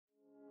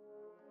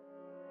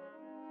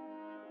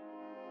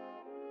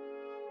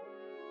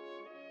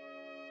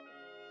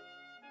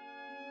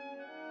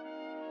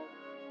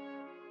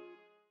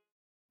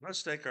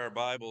Let's take our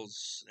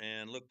Bibles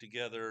and look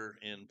together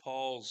in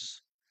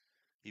Paul's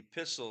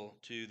epistle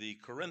to the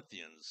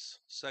Corinthians,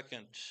 2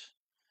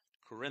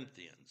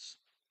 Corinthians.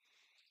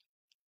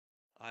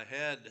 I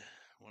had,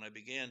 when I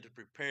began to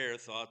prepare,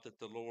 thought that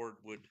the Lord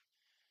would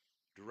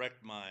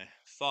direct my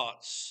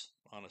thoughts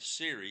on a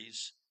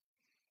series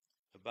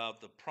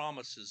about the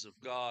promises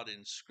of God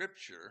in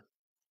Scripture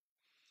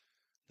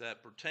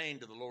that pertain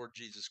to the Lord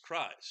Jesus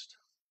Christ.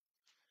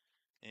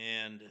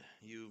 And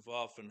you've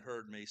often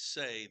heard me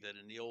say that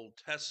in the Old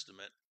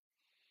Testament,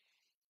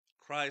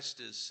 Christ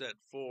is set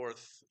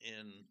forth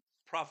in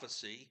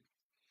prophecy,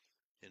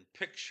 in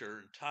picture,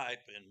 and type,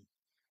 and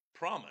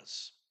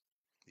promise.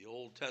 The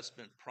Old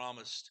Testament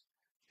promised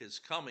his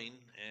coming,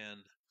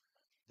 and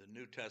the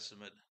New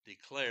Testament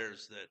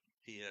declares that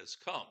he has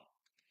come.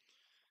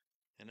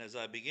 And as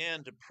I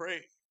began to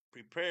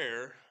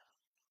prepare,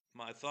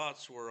 my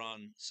thoughts were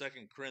on 2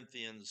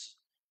 Corinthians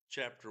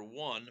chapter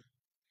 1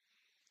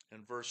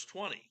 and verse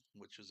 20,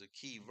 which is a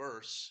key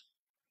verse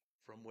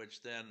from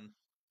which then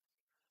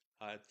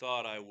I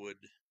thought I would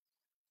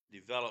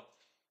develop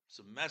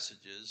some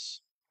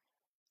messages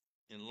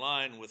in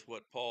line with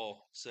what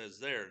Paul says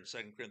there in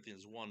 2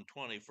 Corinthians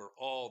 1:20, for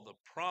all the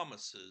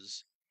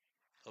promises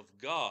of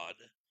God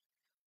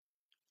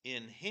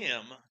in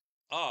him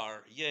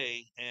are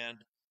yea, and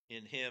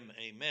in him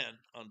amen,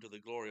 unto the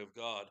glory of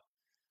God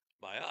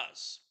by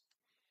us.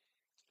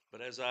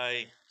 But as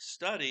I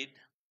studied,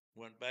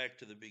 went back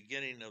to the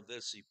beginning of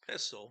this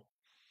epistle,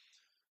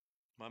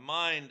 my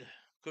mind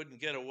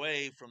couldn't get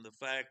away from the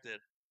fact that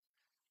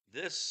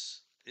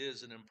this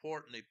is an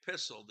important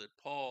epistle that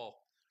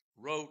Paul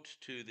wrote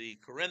to the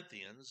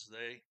Corinthians.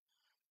 They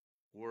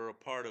were a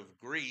part of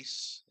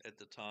Greece at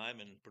the time,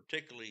 and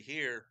particularly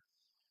here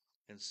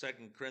in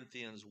 2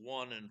 Corinthians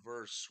 1 and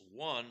verse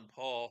 1,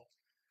 Paul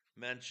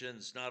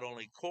mentions not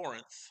only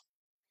Corinth,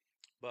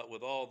 but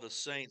with all the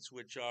saints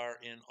which are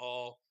in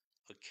all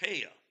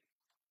Achaia.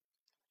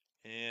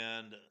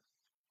 And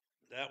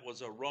that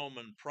was a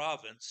Roman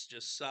province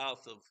just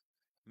south of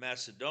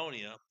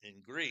Macedonia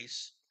in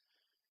Greece,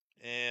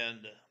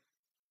 and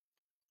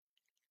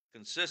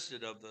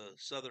consisted of the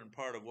southern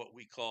part of what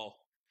we call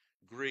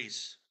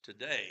Greece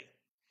today.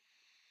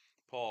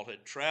 Paul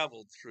had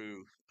traveled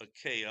through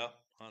Achaia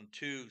on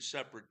two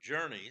separate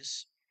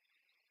journeys,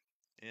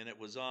 and it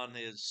was on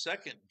his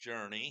second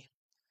journey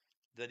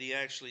that he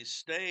actually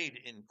stayed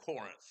in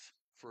Corinth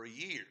for a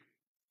year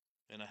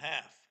and a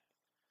half,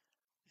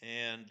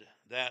 and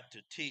that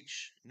to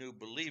teach new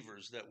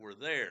believers that were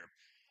there.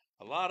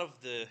 A lot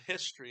of the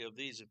history of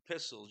these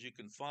epistles you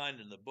can find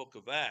in the book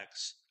of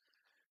Acts,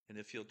 and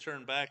if you'll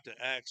turn back to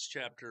Acts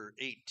chapter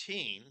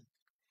 18,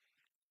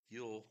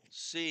 you'll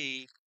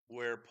see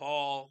where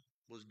Paul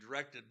was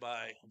directed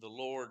by the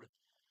Lord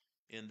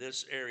in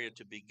this area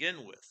to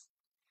begin with,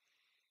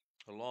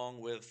 along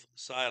with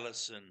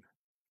Silas and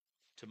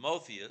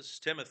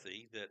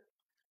Timothy, that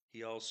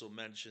he also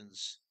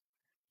mentions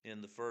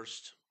in the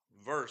first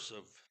verse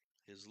of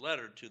his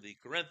letter to the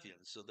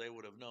Corinthians, so they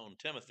would have known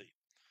Timothy.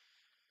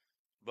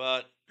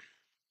 But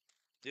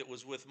it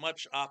was with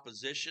much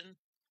opposition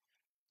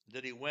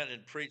that he went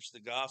and preached the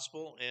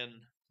gospel. And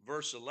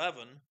verse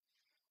 11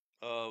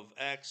 of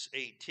Acts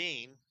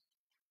 18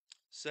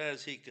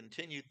 says he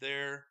continued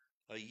there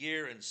a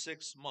year and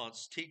 6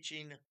 months,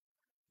 teaching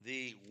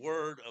the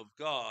word of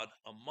God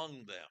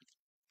among them.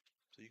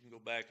 So you can go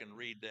back and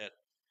read that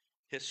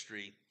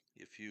history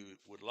if you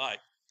would like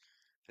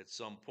at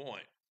some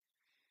point.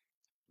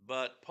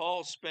 But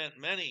Paul spent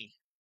many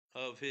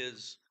of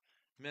his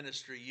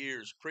ministry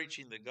years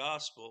preaching the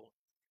gospel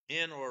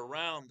in or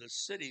around the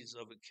cities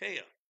of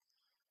Achaia.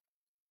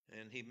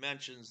 And he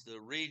mentions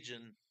the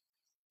region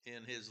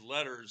in his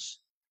letters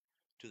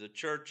to the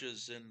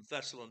churches in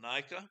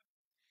Thessalonica,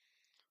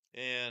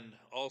 and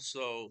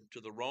also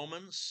to the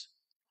Romans,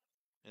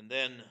 and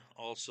then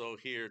also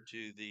here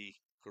to the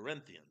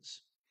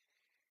Corinthians.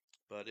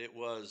 But it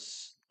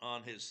was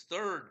on his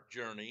third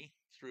journey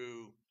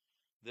through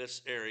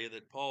this area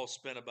that Paul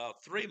spent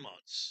about 3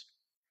 months,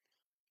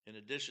 in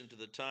addition to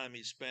the time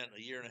he spent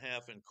a year and a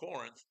half in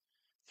Corinth,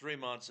 3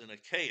 months in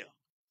Achaia.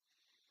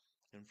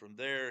 And from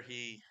there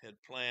he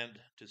had planned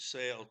to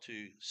sail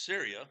to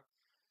Syria,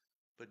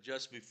 but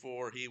just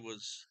before he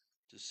was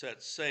to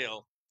set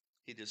sail,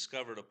 he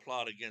discovered a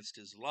plot against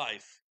his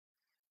life,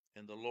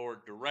 and the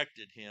Lord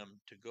directed him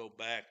to go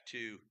back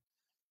to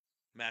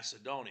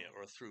Macedonia,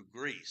 or through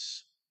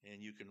Greece.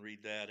 And you can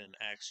read that in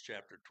Acts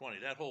chapter 20.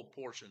 That whole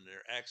portion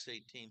there, Acts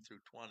 18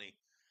 through 20,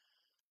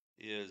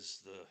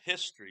 is the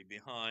history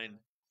behind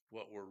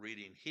what we're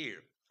reading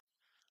here.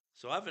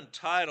 So I've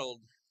entitled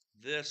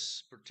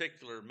this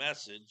particular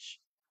message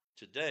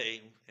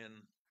today,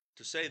 and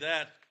to say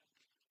that,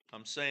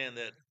 I'm saying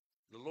that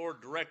the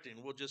Lord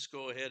directing, we'll just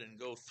go ahead and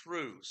go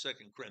through 2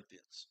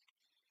 Corinthians.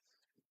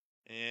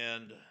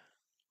 And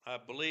I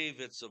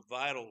believe it's a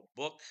vital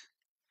book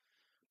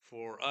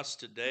for us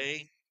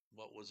today.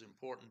 What was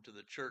important to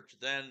the church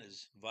then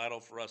is vital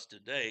for us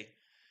today.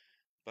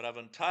 But I've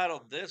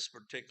entitled this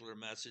particular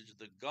message,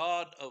 The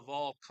God of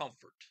All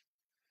Comfort.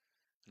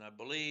 And I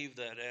believe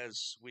that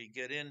as we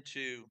get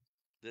into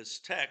this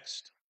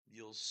text,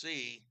 you'll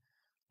see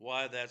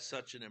why that's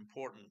such an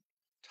important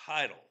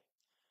title.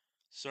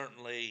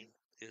 Certainly,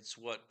 it's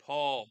what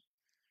Paul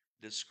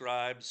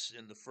describes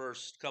in the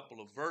first couple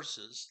of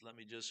verses. Let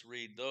me just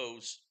read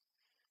those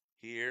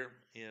here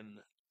in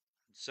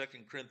 2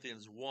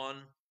 Corinthians 1.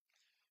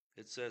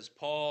 It says,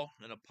 Paul,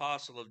 an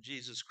apostle of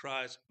Jesus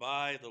Christ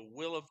by the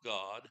will of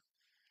God,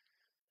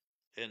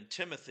 and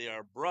Timothy,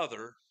 our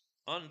brother,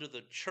 unto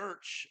the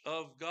church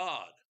of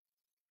God,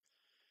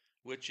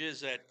 which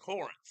is at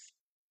Corinth,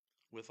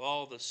 with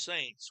all the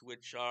saints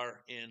which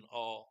are in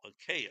all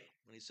Achaia.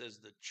 When he says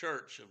the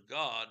church of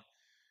God,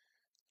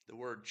 the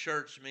word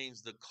church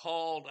means the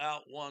called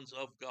out ones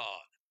of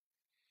God.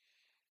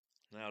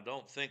 Now,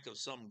 don't think of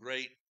some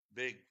great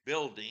big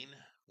building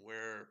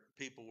where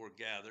people were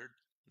gathered.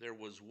 There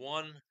was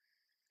one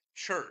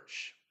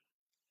church.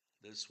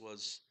 This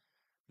was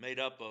made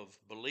up of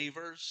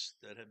believers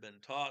that had been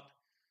taught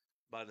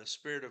by the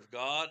Spirit of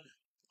God,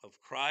 of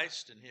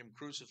Christ and Him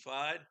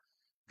crucified,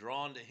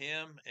 drawn to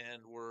Him,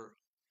 and were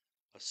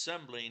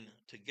assembling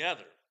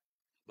together.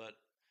 But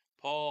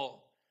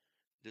Paul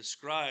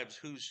describes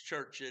whose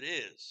church it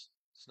is.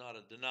 It's not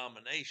a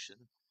denomination,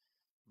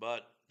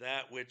 but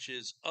that which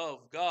is of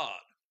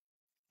God.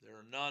 There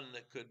are none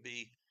that could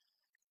be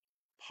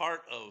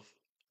part of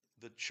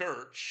the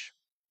church,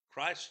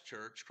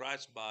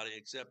 Christ's body,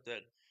 except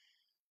that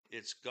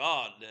it's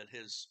God that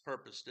has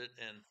purposed it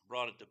and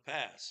brought it to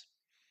pass.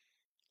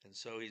 And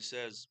so he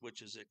says,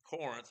 which is at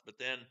Corinth, but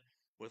then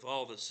with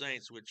all the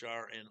saints which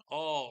are in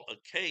all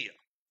Achaia.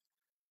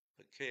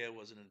 Achaia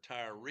was an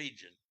entire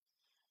region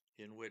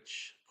in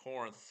which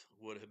Corinth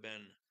would have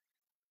been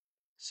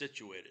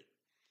situated.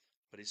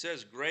 But he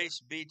says,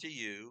 grace be to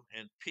you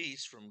and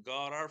peace from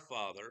God our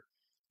Father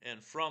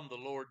and from the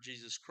Lord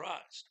Jesus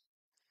Christ.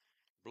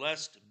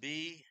 Blessed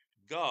be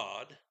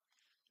God,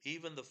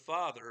 even the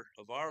Father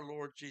of our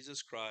Lord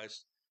Jesus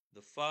Christ,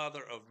 the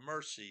Father of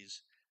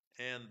mercies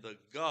and the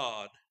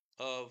God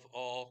of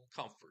all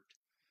comfort.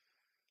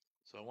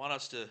 So I want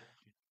us to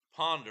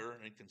ponder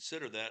and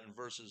consider that in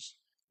verses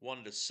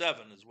 1 to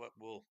 7 is what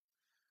we'll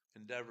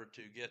endeavor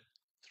to get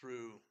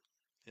through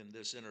in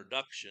this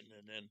introduction.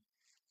 And then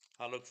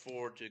I look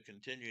forward to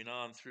continuing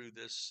on through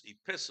this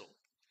epistle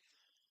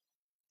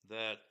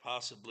that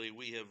possibly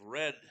we have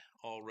read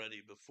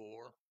already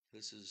before.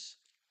 This is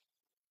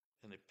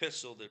an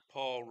epistle that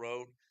Paul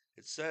wrote.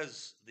 It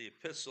says the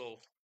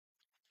epistle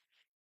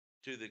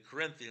to the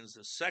Corinthians,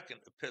 the second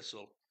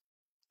epistle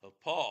of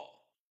Paul.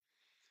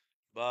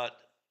 But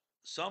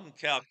some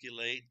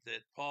calculate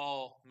that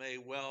Paul may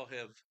well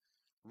have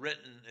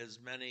written as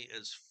many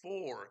as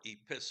 4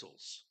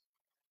 epistles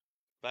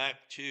back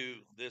to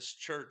this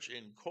church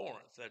in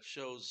Corinth. That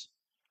shows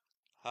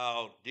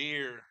how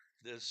dear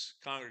this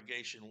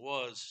congregation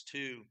was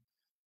to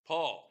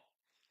Paul.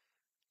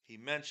 He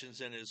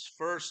mentions in his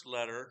first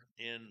letter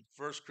in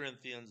 1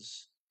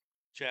 Corinthians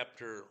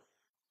chapter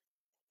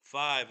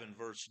 5 and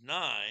verse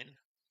 9,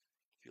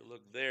 if you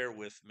look there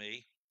with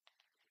me,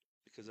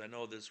 because I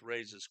know this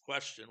raises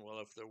question,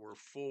 well, if there were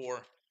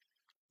 4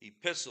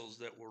 epistles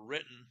that were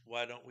written,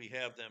 why don't we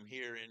have them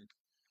here in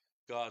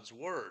God's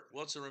Word?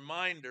 Well, it's a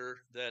reminder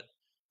that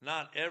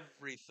not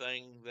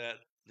everything that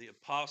the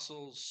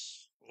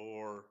apostles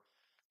or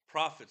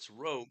prophets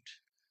wrote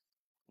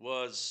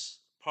was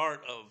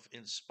part of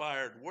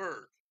inspired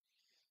word.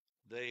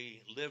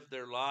 They lived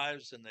their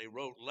lives and they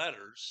wrote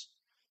letters,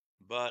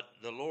 but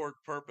the Lord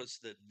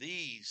purposed that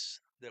these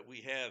that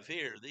we have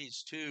here,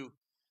 these 2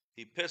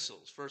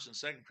 epistles, 1st and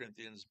 2nd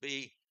Corinthians,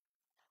 be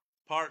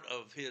part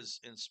of His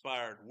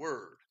inspired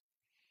word.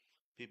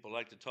 People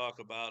like to talk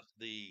about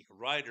the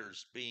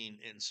writers being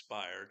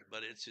inspired,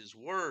 but it's His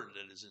word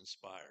that is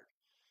inspired.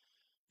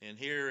 And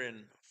here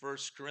in 1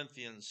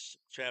 Corinthians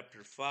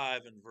chapter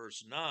 5 and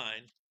verse 9,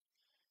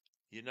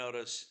 you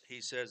notice he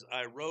says,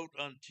 I wrote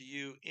unto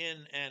you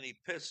in an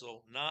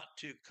epistle not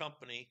to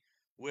company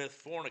with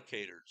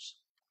fornicators.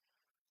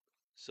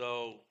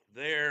 So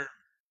there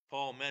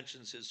Paul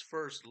mentions his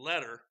first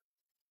letter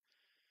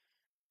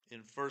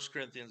in 1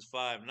 Corinthians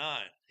 5:9.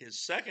 His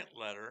second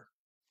letter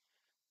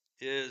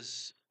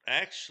is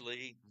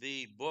actually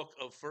the book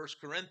of 1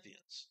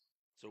 Corinthians.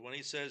 So when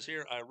he says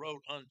here, I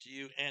wrote unto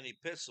you an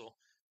epistle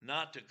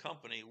not to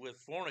company with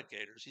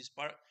fornicators,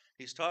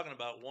 he's talking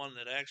about one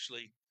that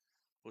actually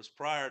was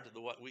prior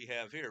to what we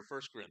have here,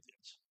 1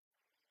 Corinthians.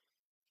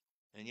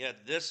 And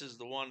yet this is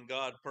the one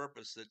God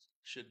purposed that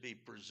should be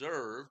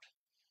preserved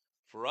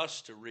for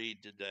us to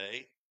read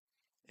today.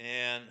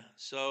 And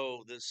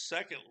so the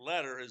second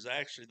letter is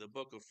actually the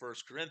book of 1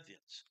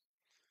 Corinthians.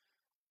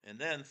 And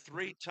then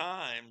 3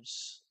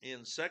 times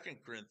in 2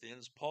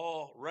 Corinthians,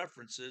 Paul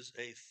references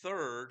a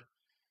third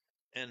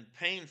and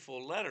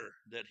painful letter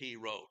that he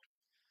wrote.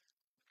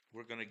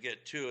 We're going to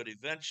get to it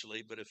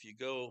eventually, but if you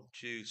go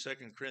to 2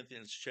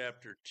 Corinthians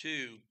chapter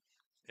 2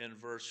 and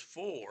verse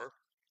 4,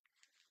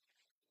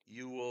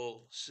 you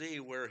will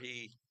see where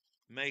he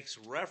makes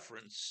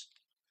reference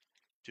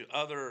to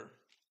other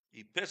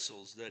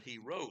epistles that he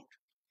wrote.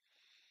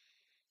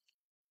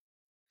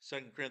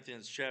 2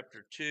 Corinthians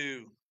chapter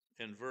 2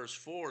 and verse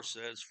 4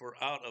 says,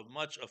 "For out of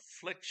much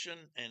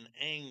affliction and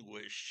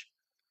anguish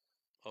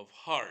of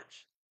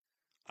heart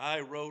I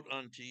wrote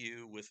unto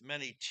you with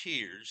many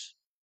tears,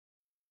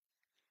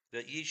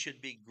 that ye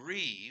should be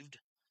grieved,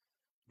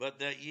 but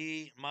that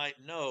ye might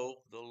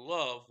know the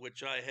love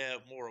which I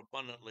have more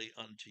abundantly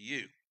unto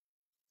you."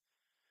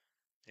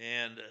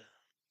 And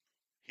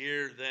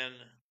here then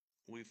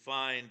we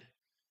find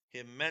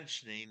him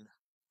mentioning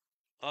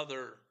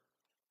other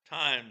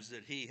times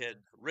that he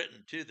had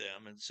written to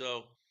them. And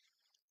so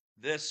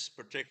this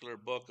particular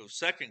book of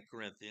Second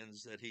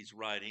Corinthians that he's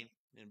writing,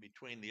 in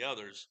between the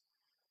others,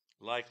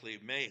 likely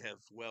may have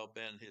well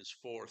been his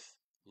fourth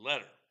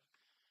letter.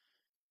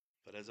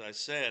 But as I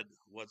said,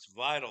 what's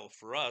vital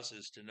for us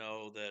is to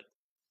know that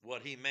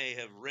what he may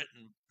have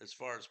written as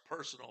far as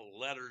personal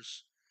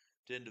letters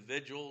to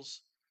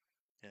individuals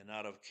and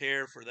out of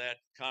care for that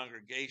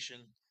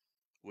congregation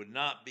would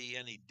not be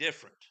any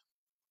different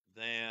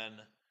than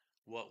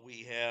what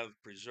we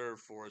have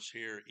preserved for us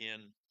here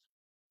in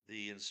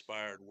the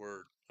inspired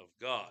Word of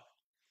God.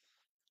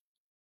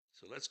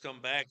 So let's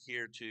come back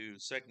here to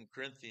 2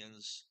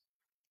 Corinthians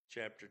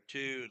chapter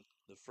 2,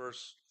 the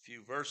first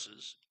few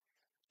verses,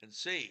 and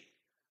see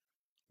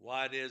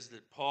why it is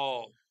that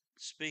Paul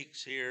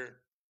speaks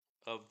here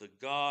of the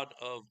God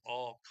of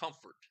all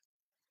comfort.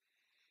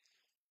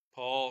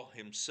 Paul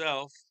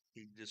himself,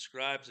 he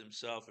describes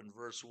himself in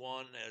verse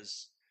 1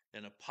 as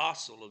an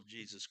apostle of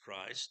Jesus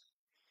Christ.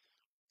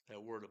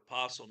 That word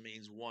apostle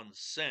means one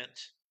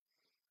sent.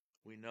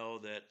 We know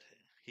that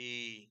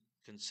he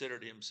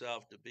considered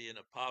himself to be an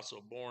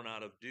apostle born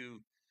out of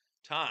due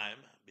time,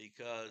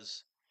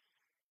 because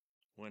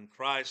when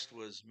Christ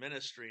was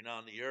ministering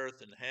on the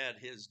earth and had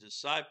his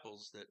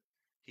disciples that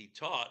he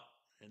taught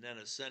and then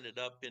ascended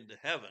up into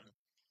heaven,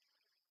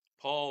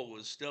 Paul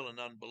was still an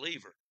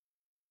unbeliever.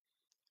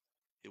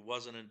 It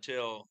wasn't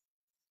until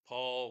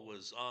Paul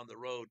was on the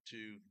road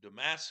to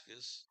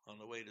Damascus, on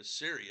the way to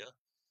Syria,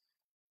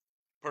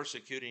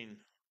 persecuting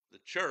the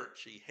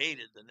church. He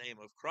hated the name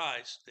of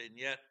Christ, and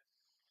yet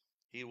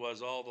he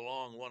was all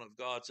along one of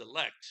God's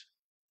elect,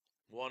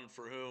 one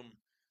for whom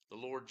the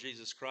Lord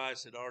Jesus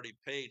Christ had already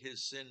paid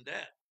his sin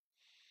debt.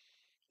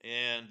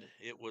 And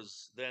it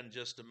was then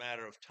just a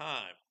matter of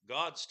time,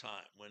 God's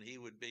time, when he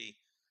would be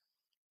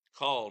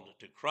called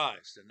to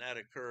Christ. And that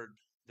occurred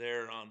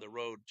there on the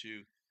road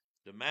to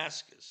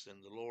Damascus.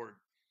 And the Lord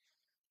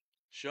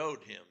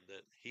showed him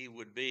that he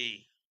would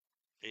be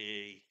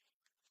a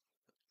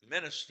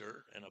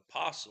minister, an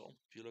apostle.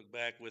 If you look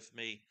back with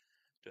me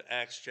to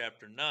Acts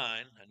chapter 9,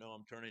 I know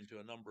I'm turning to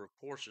a number of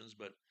portions,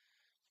 but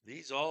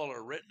these all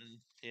are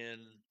written in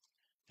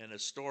an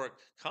historic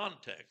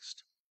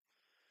context.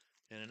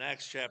 And in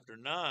Acts chapter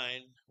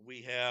 9,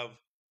 we have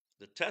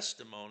the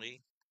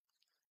testimony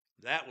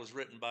that was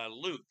written by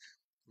Luke.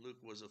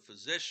 Luke was a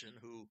physician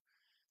who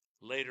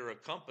later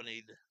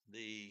accompanied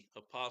the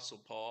Apostle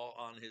Paul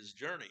on his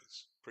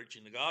journeys,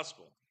 preaching the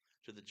gospel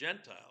to the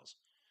Gentiles.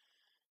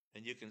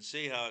 And you can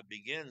see how it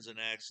begins in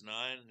Acts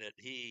 9, that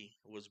he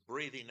was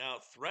breathing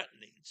out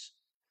threatenings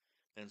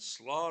and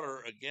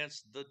slaughter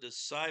against the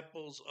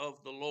disciples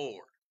of the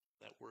Lord.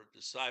 That word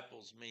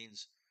disciples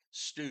means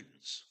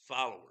students,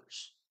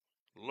 followers,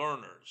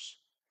 learners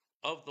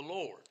of the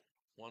Lord,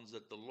 ones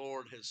that the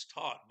Lord has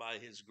taught by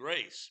his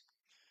grace.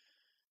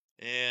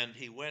 And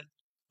he went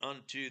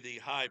unto the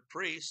high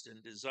priest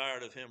and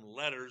desired of him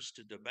letters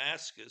to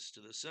Damascus,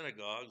 to the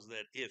synagogues,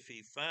 that if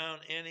he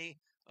found any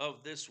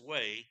of this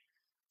way,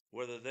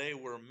 whether they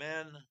were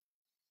men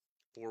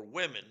or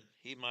women,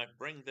 he might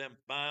bring them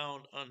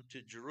bound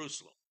unto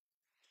Jerusalem.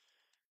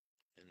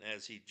 And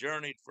as he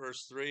journeyed,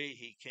 verse 3,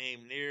 he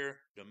came near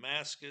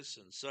Damascus,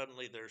 and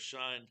suddenly there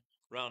shined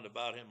round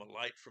about him a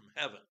light from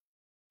heaven.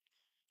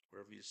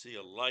 Wherever you see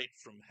a light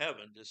from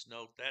heaven, just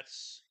note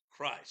that's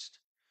Christ.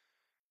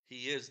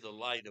 He is the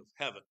light of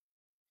heaven.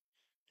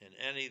 And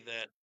any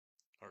that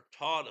are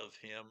taught of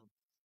him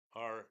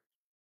are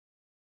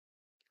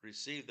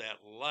receive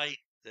that light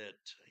that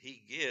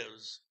he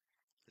gives.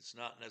 It's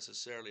not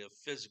necessarily a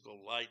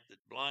physical light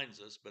that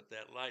blinds us, but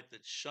that light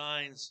that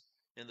shines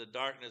in the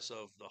darkness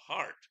of the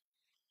heart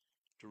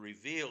to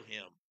reveal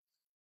him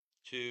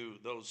to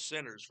those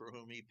sinners for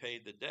whom he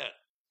paid the debt.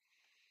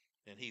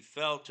 And he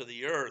fell to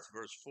the earth,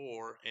 verse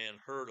 4, and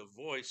heard a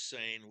voice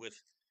saying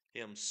with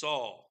him,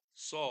 Saul,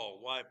 Saul,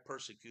 why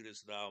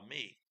persecutest thou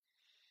me?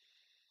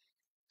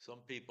 Some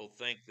people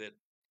think that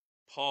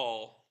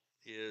Paul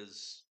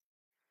is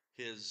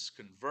his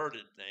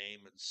converted name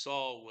and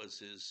Saul was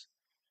his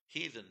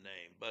heathen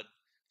name, but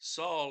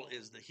Saul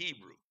is the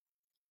Hebrew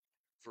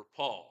for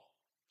Paul.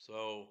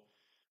 So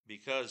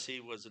because he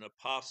was an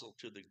apostle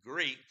to the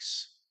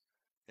Greeks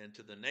and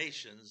to the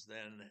nations,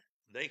 then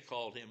they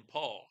called him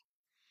Paul.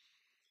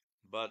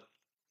 But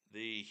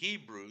the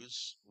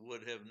Hebrews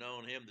would have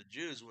known him, the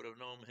Jews would have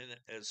known him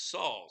as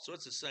Saul. So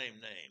it's the same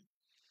name.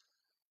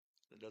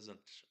 It doesn't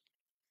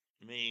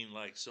mean,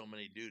 like so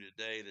many do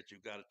today, that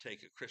you've got to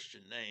take a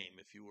Christian name.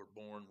 If you were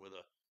born with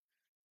a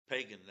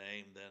pagan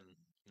name, then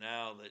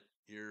now that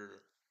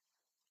you're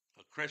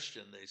a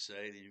Christian, they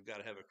say that you've got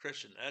to have a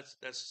Christian.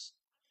 That's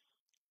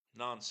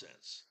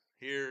nonsense.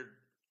 Here,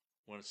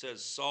 when it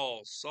says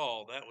Saul,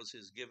 Saul, that was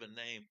his given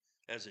name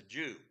as a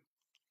Jew.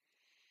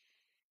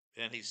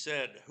 And he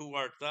said, "Who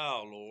art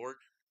thou, Lord?"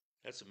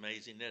 That's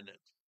amazing, isn't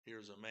it?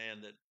 Here's a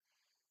man that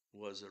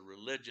was a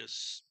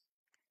religious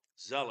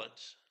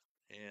zealot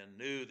and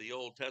knew the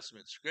Old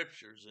Testament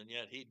scriptures, and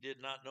yet he did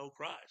not know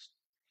Christ.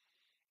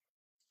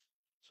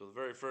 So the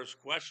very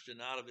first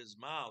question out of his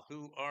mouth,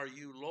 "Who are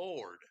you,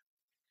 Lord?"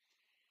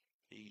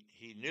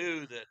 He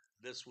knew that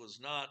this was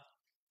not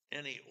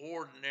any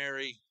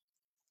ordinary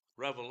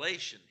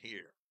revelation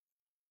here.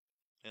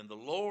 And the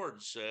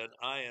Lord said,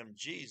 "I am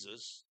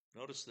Jesus."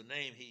 Notice the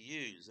name he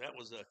used. That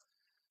was a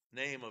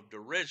name of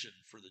derision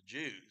for the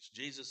Jews,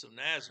 Jesus of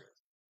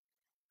Nazareth.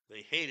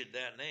 They hated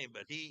that name,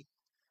 but he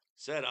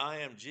said, "I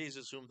am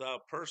Jesus whom thou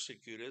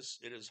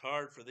persecutest. It is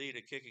hard for thee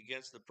to kick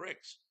against the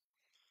pricks."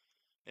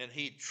 And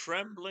he,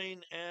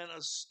 trembling and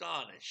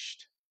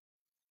astonished.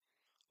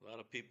 A lot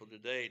of people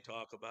today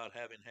talk about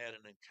having had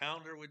an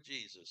encounter with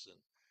Jesus,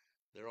 and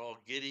they're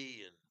all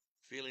giddy and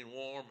feeling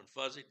warm and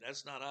fuzzy.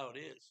 That's not how it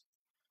is.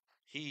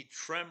 He,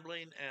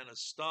 trembling and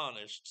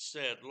astonished,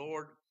 said,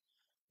 "Lord,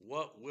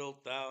 what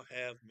wilt thou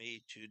have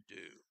me to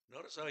do?"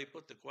 Notice how he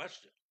put the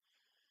question.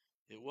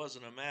 It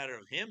wasn't a matter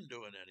of him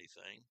doing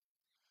anything,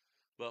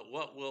 but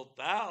what wilt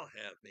thou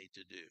have me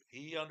to do?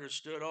 He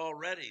understood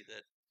already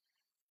that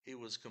he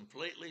was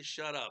completely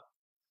shut up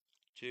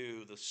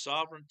to the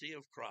sovereignty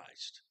of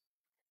Christ,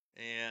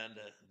 and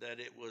that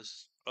it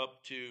was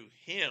up to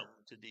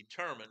him to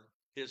determine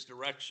his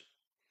direction,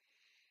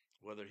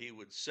 whether he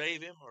would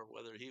save him or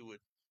whether he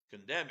would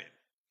condemn him.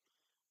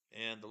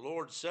 And the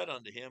Lord said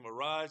unto him,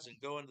 "Arise and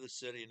go into the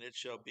city, and it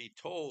shall be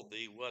told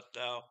thee what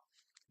thou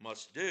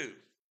must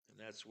do." And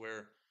that's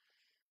where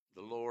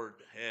the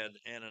Lord had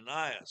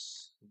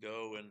Ananias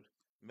go and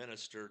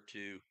minister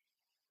to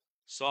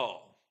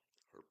Saul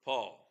or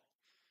Paul.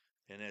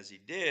 And as he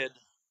did,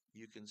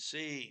 you can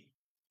see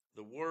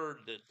the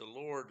word that the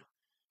Lord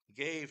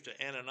gave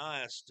to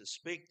Ananias to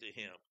speak to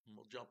him. And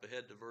we'll jump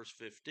ahead to verse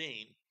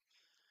 15.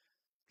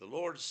 The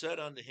Lord said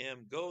unto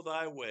him, "Go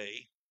thy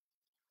way."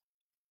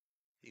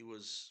 He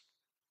was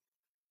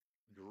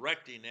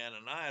directing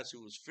Ananias,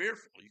 who was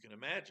fearful. You can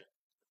imagine.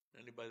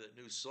 Anybody that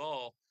knew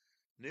Saul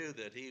knew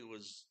that he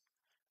was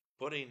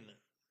putting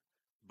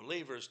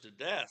believers to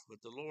death.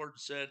 But the Lord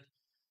said,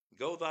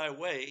 "Go thy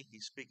way."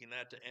 He's speaking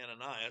that to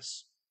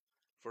Ananias.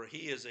 "For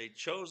he is a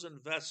chosen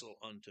vessel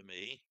unto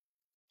me."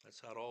 That's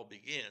how it all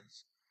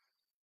begins.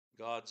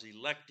 God's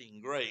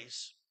electing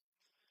grace,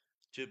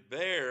 "to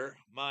bear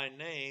my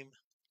name,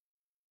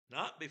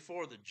 not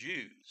before the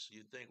Jews."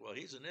 You'd think, well,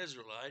 he's an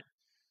Israelite,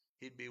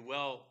 he'd be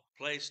well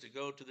placed to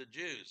go to the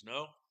Jews.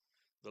 No,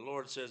 the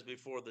Lord says,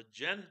 "Before the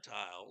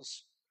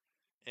Gentiles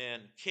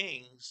and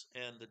kings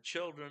and the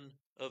children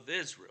of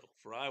Israel,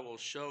 for I will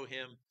show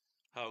him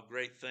how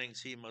great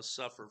things he must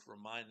suffer for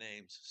my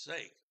name's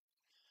sake."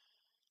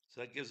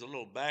 So that gives a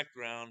little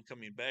background,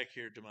 coming back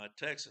here to my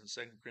text in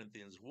 2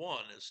 Corinthians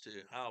 1, as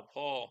to how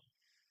Paul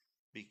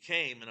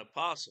became an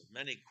apostle.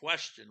 Many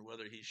questioned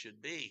whether he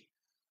should be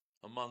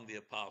among the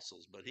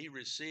apostles, but he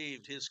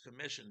received his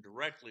commission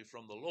directly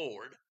from the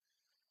Lord.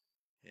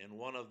 And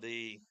one of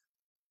the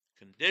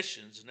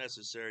conditions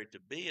necessary to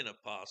be an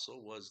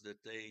apostle was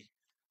that they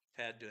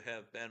had to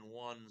have been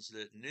ones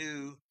that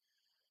knew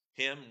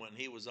him when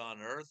he was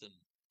on earth, and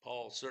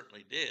Paul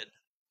certainly did.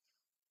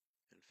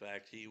 In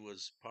fact, he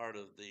was part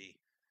of the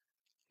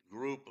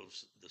group of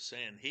the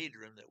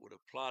Sanhedrin that would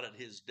have plotted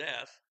his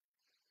death,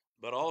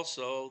 but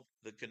also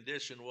the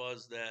condition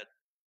was that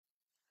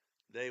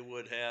they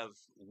would have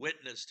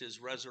witnessed his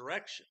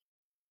resurrection.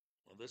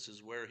 Well, this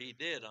is where he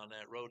did on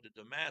that road to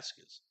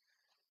Damascus.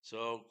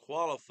 So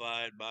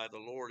qualified by the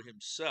Lord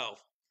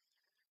himself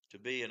to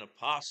be an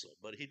apostle,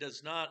 but he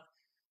does not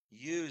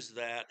use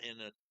that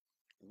in a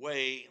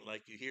way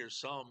like you hear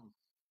some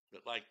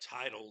that like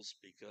titles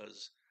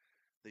because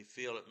they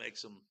feel it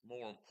makes them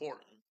more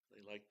important.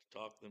 They like to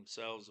talk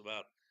themselves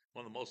about,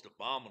 one of the most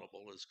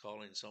abominable is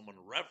calling someone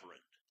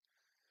reverend.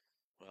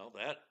 Well,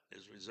 that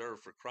is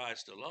reserved for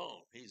Christ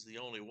alone. He's the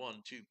only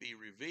one to be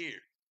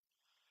revered.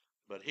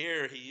 But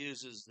here he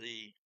uses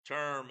the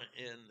term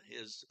in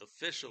his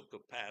official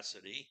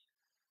capacity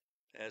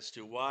as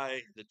to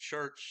why the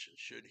church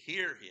should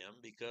hear him,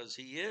 because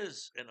he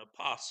is an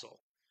apostle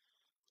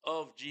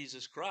of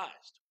Jesus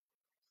Christ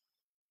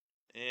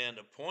and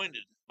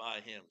appointed by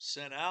him,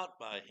 sent out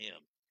by him,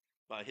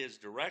 by his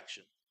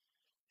direction.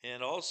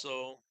 And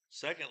also,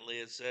 secondly,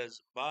 it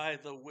says, by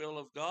the will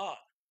of God.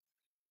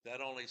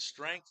 That only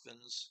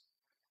strengthens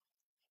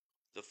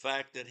the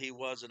fact that he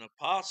was an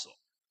apostle.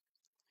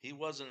 He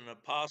wasn't an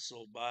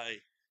apostle by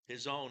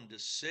his own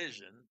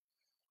decision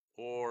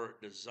or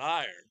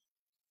desire,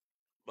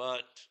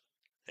 but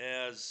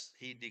as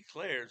he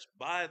declares,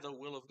 by the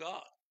will of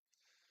God.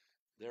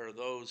 There are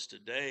those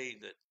today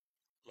that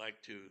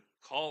like to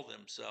call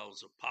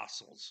themselves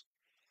apostles,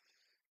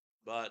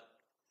 but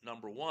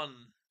number one,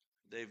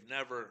 they've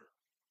never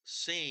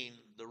seen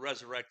the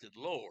resurrected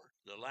Lord.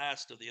 The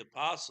last of the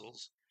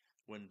apostles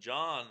when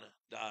John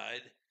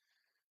died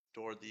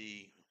toward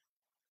the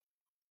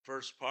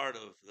first part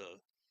of the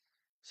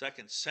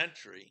 2nd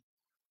century,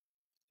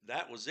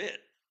 that was it.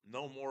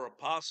 No more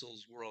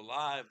apostles were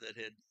alive that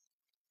had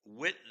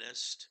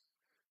witnessed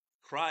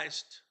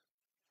Christ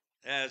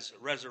as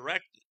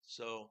resurrected.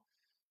 So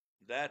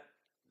that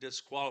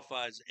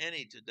disqualifies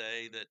any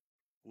today that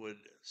would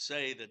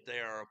say that they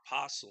are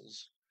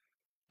apostles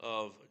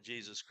of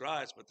Jesus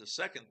Christ. But the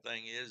second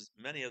thing is,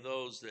 many of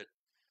those that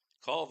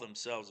call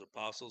themselves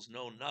apostles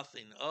know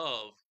nothing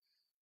of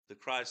the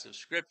Christ of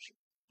Scripture.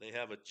 They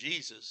have a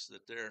Jesus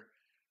that they're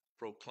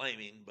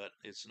proclaiming, but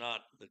it's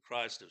not the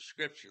Christ of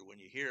Scripture. When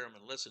you hear them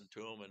and listen to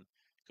them and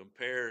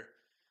compare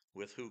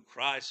with who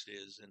Christ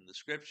is in the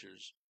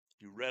Scriptures,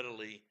 you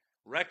readily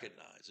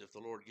recognize, if the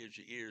Lord gives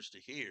you ears to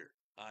hear,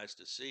 eyes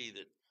to see,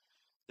 that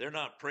they're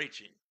not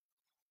preaching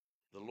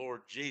the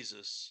Lord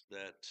Jesus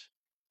that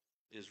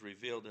is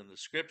revealed in the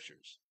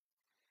Scriptures.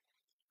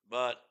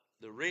 But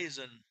the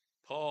reason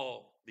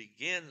Paul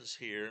begins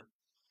here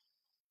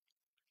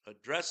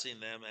addressing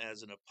them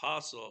as an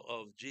apostle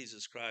of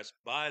Jesus Christ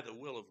by the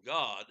will of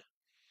God,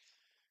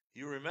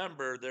 you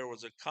remember there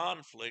was a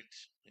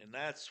conflict, and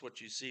that's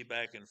what you see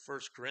back in 1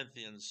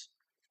 Corinthians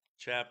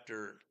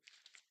chapter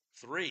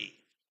 3.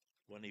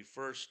 When he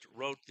first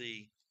wrote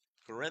the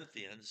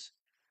Corinthians,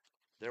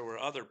 there were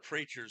other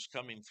preachers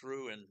coming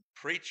through and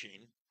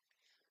preaching,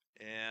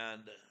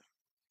 and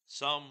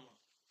some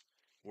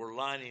were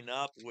lining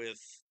up with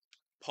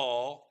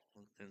Paul,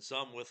 and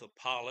some with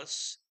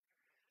Apollos,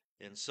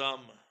 and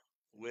some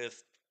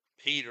with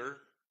Peter,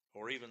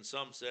 or even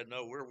some said,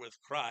 no, we're with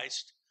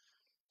Christ.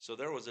 So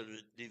there was a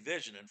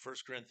division in 1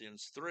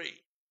 Corinthians 3,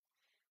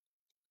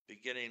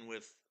 beginning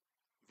with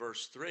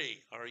verse 3.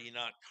 Are ye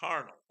not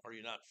carnal? Are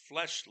ye not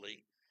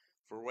fleshly?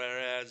 For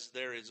whereas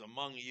there is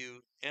among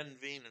you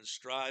envying and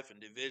strife and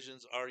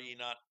divisions, are ye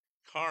not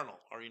carnal?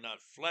 Are ye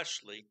not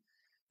fleshly,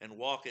 and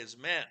walk as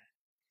men?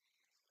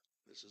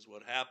 This is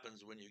what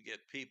happens when you get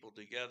people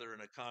together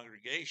in a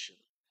congregation.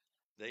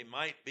 They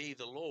might be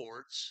the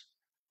Lord's,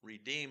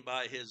 redeemed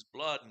by his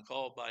blood and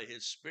called by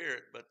his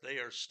Spirit, but they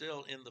are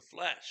still in the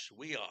flesh.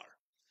 We are.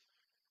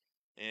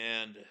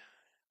 And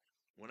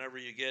whenever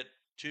you get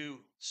two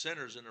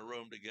sinners in a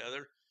room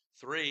together,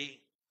 three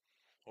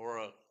or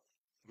a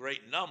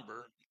great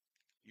number,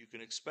 you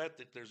can expect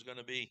that there's going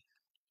to be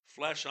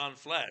flesh on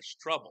flesh,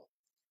 trouble.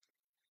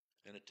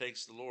 And it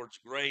takes the Lord's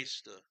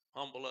grace to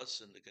humble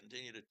us and to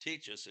continue to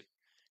teach us at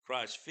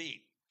Christ's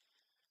feet.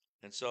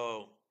 And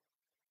so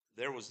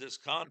there was this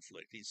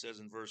conflict. He says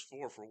in verse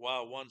 4, for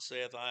while one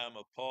saith, I am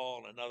of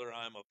Paul, and another,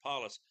 I am of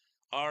Apollos,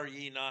 are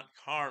ye not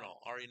carnal?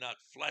 Are ye not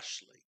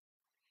fleshly?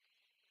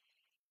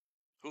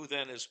 Who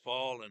then is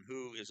Paul and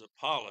who is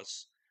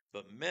Apollos,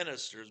 but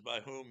ministers by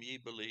whom ye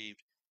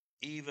believed,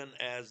 even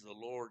as the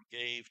Lord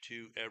gave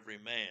to every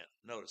man?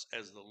 Notice,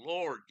 as the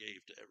Lord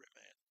gave to every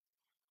man.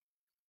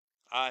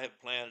 I have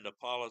planted,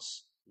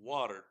 Apollos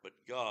watered, but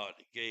God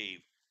gave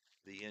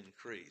the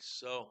increase.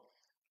 So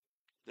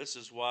this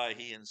is why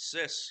he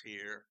insists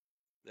here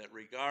that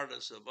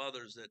regardless of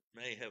others that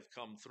may have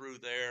come through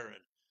there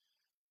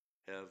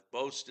and have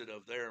boasted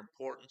of their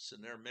importance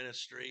in their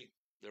ministry,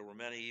 there were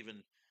many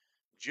even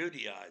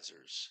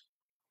Judaizers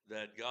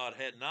that God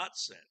had not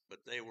sent, but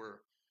they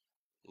were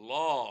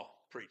law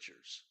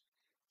preachers,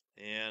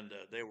 and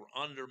they were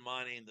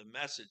undermining the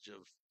message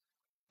of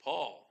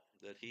Paul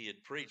that he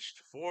had preached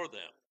for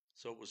them.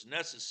 So it was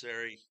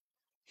necessary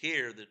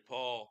here that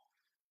Paul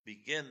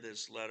begin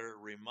this letter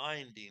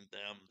reminding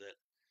them that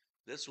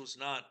this was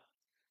not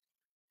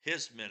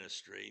his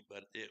ministry,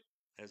 but it,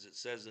 as it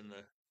says in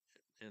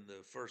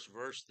the first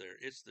verse there,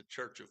 it's the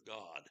church of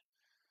God.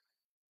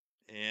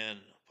 And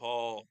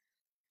Paul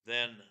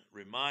then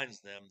reminds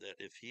them that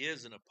if he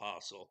is an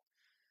apostle,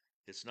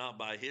 it's not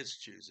by his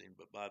choosing,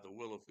 but by the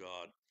will of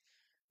God.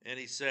 And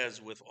he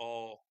says, with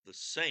all the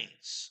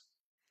saints.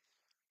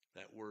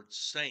 That word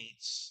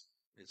saints,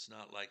 it's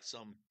not like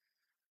some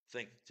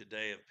think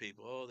today of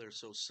people, oh, they're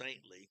so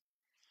saintly.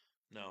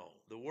 No,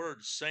 the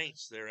word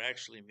saints there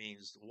actually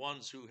means the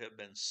ones who have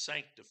been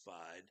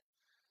sanctified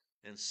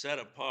and set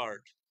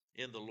apart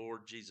in the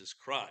Lord Jesus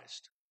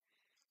Christ.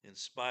 In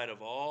spite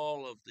of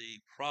all of the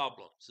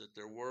problems that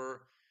there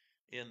were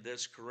in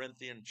this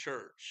Corinthian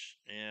church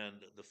and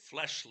the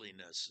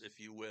fleshliness, if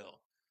you will,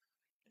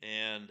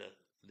 and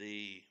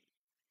the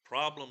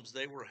problems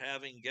they were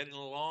having getting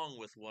along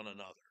with one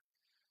another.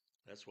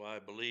 That's why I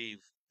believe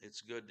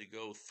it's good to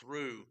go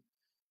through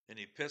an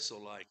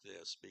epistle like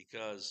this,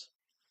 because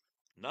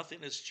nothing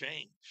has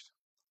changed.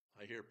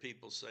 I hear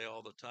people say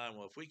all the time,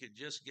 well, if we could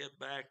just get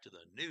back to the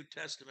New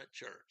Testament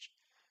church,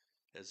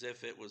 as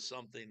if it was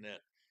something that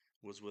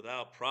was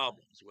without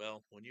problems.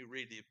 Well, when you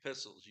read the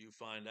epistles, you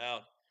find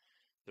out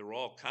there were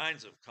all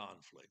kinds of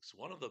conflicts.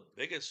 One of the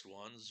biggest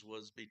ones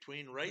was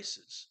between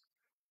races,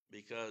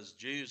 because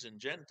Jews and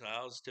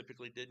Gentiles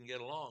typically didn't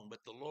get along,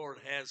 but the Lord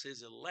has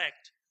his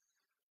elect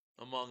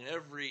among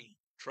every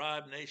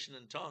tribe, nation,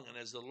 and tongue. And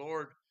as the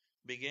Lord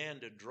began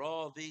to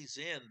draw these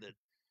in that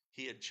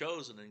he had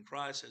chosen and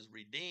Christ has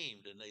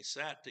redeemed, and they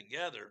sat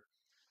together,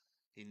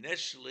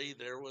 initially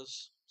there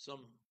was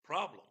some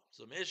problem,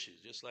 some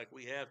issues, just like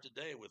we have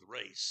today with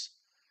race.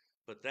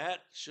 But that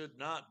should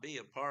not be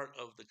a part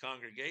of the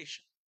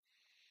congregation.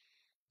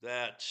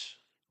 That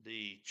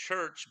the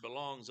church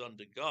belongs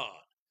unto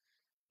God,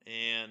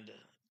 and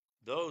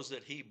those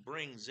that he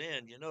brings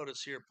in, you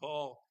notice here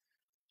Paul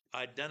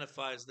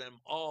identifies them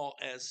all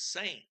as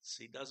saints.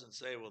 He doesn't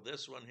say, well,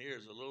 this one here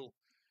is a little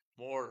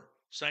more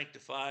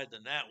sanctified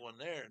than that one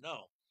there.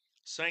 No,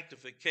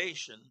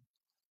 sanctification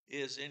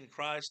is in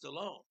Christ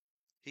alone.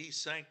 He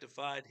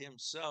sanctified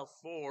himself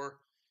for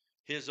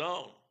his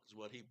own, is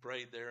what he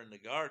prayed there in the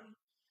garden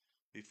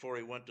before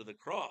he went to the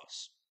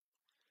cross.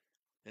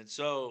 And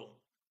so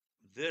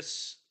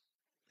this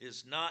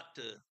is not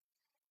to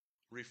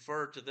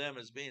refer to them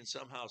as being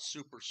somehow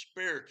super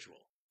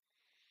spiritual.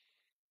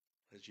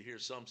 As you hear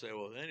some say,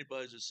 well, if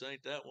anybody's a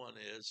saint, that one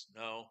is.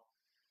 No.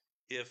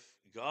 If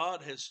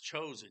God has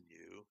chosen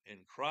you and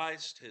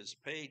Christ has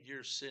paid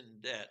your sin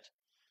debt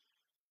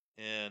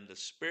and the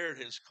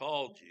Spirit has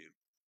called you,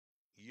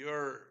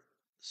 you're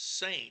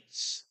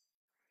saints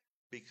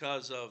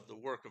because of the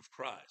work of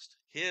Christ,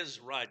 his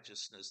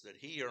righteousness that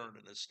he earned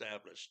and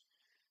established,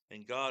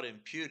 and God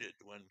imputed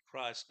when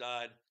Christ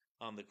died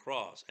on the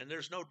cross. And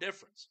there's no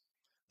difference.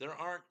 There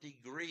aren't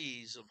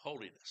degrees of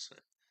holiness.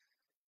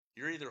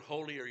 You're either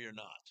holy or you're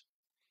not.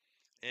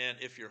 And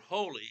if you're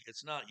holy,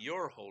 it's not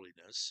your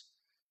holiness,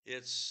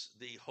 it's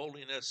the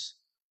holiness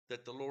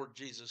that the Lord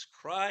Jesus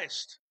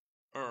Christ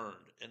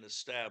earned and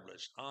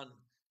established on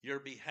your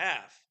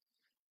behalf,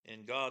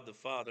 and God the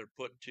Father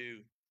put to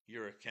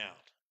your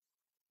account.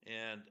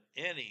 And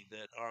any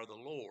that are the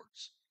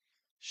Lord's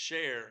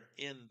share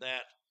in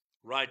that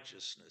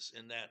righteousness,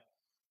 in that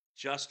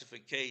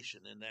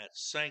justification, in that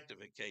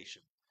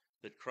sanctification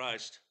that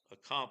Christ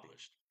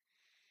accomplished.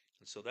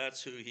 And so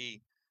that's who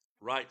he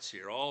writes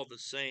here. All the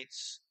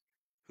saints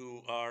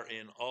who are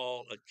in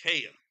all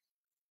Achaia.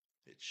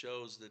 It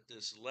shows that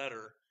this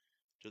letter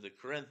to the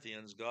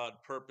Corinthians, God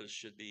purpose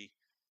should be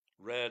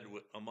read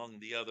among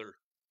the other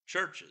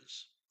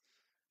churches.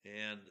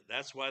 And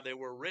that's why they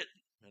were written.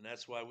 And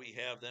that's why we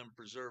have them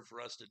preserved for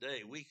us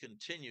today. We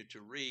continue to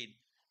read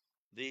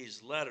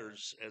these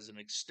letters as an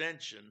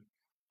extension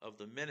of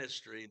the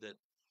ministry that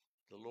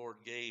the Lord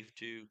gave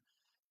to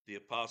the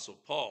Apostle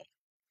Paul.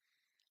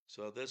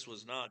 So this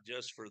was not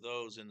just for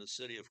those in the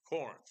city of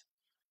Corinth,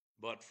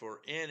 but for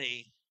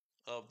any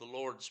of the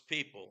Lord's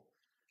people,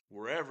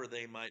 wherever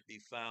they might be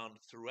found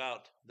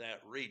throughout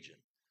that region.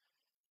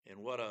 And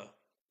what a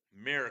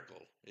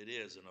miracle it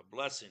is and a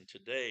blessing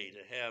today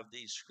to have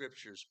these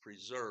scriptures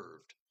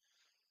preserved,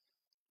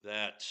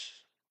 that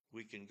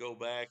we can go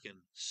back and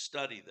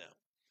study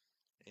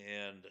them,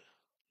 and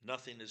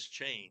nothing has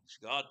changed.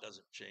 God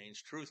doesn't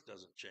change. Truth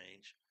doesn't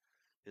change.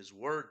 His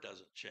word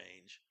doesn't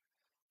change.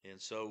 And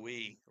so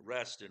we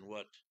rest in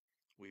what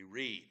we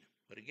read.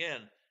 But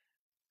again,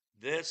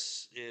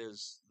 this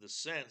is the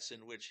sense in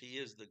which he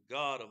is the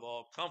God of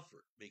all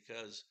comfort,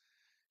 because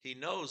he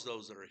knows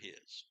those that are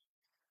his.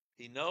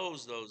 He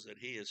knows those that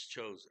he has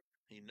chosen.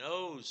 He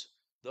knows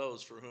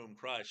those for whom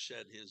Christ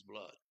shed his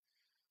blood.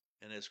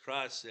 And as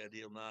Christ said,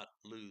 he'll not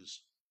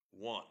lose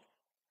one.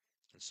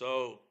 And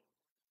so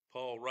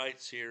Paul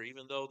writes here,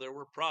 even though there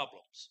were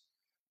problems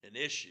and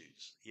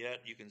issues, yet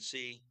you can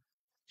see,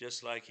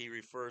 just like he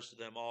refers to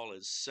them all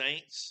as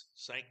saints,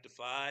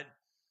 sanctified,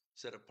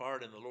 set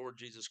apart in the Lord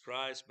Jesus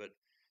Christ. But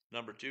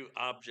number two,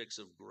 objects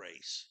of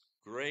grace.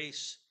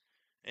 Grace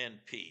and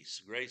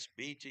peace. Grace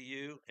be to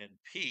you and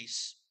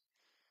peace.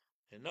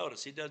 And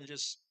notice, he doesn't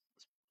just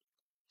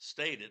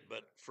state it,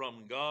 but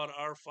from God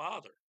our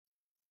Father.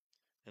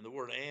 And the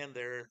word and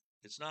there,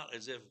 it's not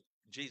as if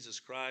Jesus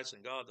Christ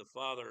and God the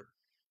Father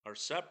are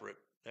separate.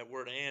 That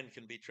word and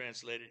can be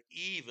translated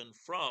even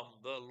from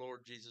the Lord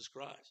Jesus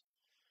Christ.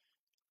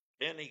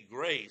 Any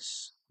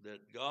grace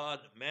that God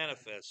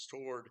manifests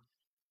toward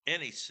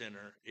any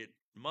sinner, it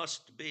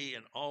must be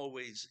and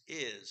always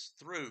is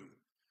through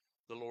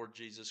the Lord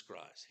Jesus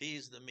Christ.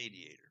 He's the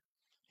mediator.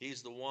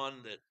 He's the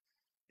one that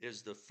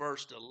is the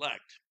first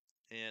elect,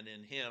 and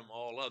in him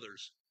all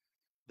others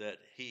that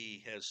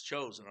he has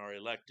chosen are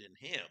elect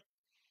in him.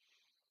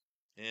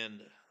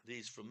 And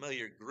these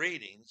familiar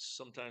greetings,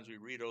 sometimes we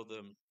read over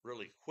them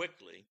really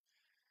quickly.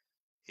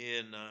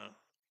 In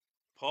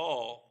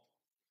Paul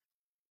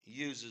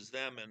uses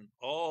them in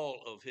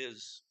all of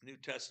his New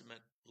Testament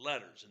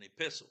letters and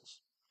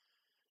epistles.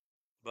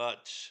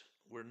 But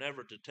we're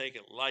never to take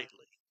it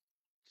lightly.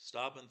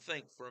 Stop and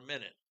think for a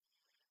minute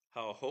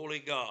how a holy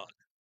God,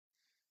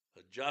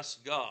 a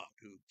just God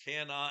who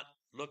cannot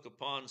look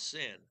upon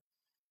sin,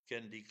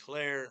 can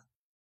declare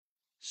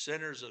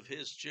sinners of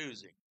his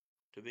choosing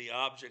to be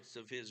objects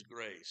of his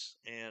grace,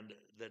 and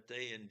that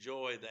they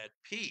enjoy that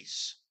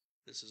peace.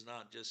 This is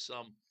not just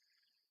some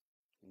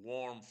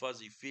warm,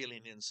 fuzzy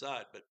feeling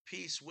inside, but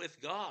peace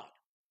with God,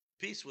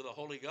 peace with a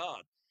holy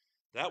God.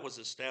 That was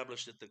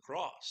established at the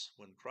cross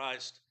when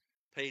Christ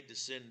paid the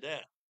sin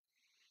debt.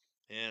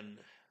 And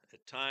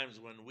at times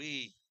when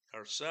we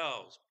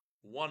ourselves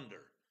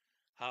wonder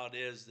how it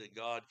is that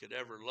God could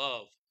ever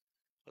love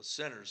a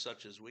sinner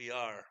such as we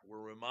are,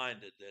 we're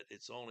reminded that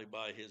it's only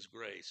by his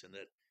grace, and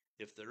that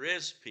if there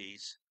is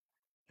peace,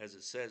 as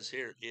it says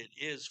here, it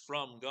is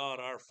from God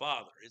our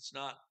Father. It's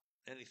not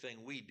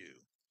anything we do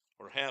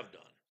or have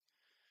done.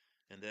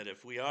 And that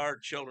if we are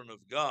children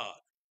of God,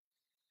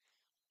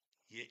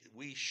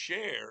 we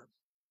share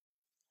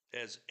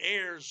as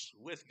heirs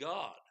with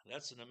God.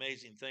 That's an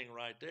amazing thing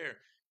right there.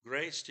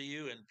 Grace to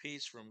you and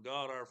peace from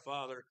God our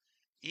Father,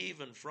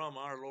 even from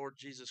our Lord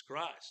Jesus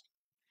Christ.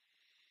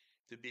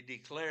 To be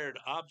declared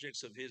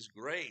objects of his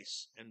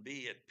grace and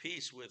be at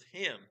peace with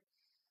him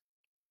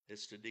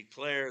is to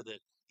declare that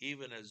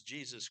even as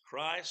Jesus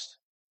Christ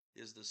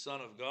is the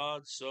Son of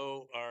God,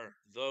 so are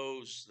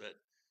those that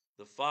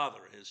the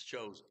Father has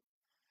chosen,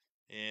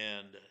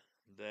 and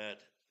that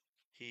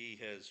he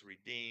has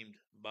redeemed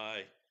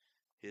by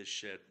his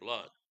shed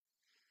blood.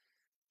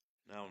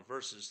 Now in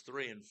verses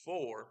 3 and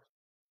 4,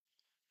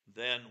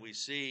 then we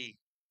see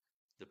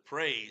the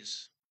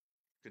praise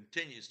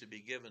continues to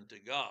be given to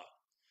God.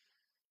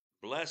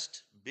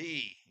 Blessed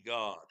be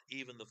God,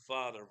 even the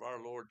Father of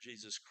our Lord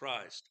Jesus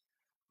Christ,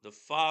 the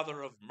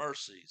Father of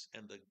mercies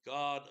and the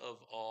God of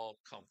all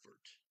comfort,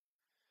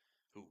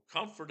 who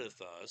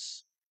comforteth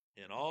us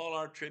in all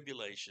our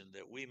tribulation,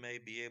 that we may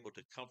be able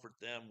to comfort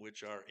them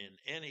which are in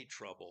any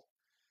trouble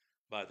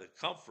by the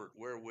comfort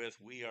wherewith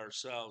we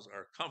ourselves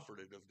are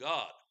comforted of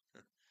God.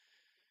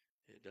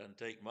 It doesn't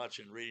take much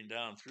in reading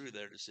down through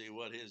there to see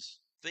what his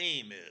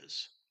theme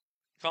is.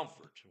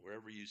 Comfort.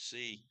 Wherever you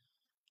see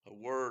a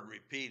word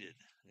repeated,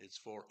 it's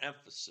for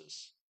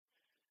emphasis.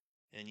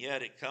 And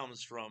yet it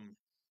comes from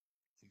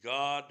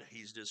God.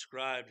 He's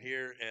described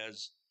here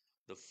as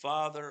the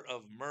Father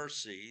of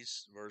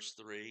mercies, verse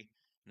 3.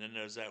 And then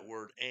there's that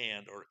word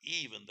and, or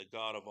even the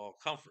God of all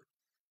comfort.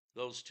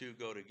 Those two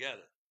go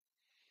together.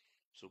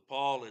 So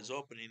Paul is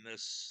opening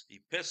this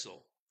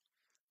epistle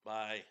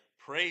by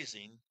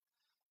praising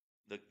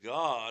the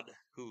God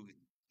who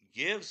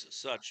gives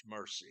such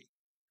mercy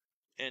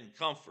and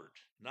comfort,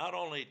 not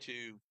only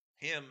to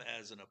him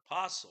as an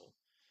apostle,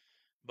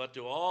 but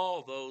to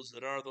all those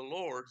that are the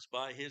Lord's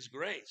by his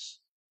grace.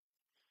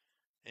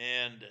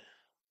 And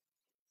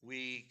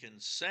we can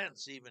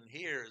sense even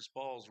here as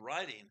Paul's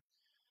writing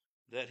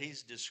that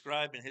he's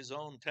describing his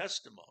own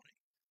testimony.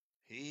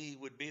 He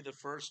would be the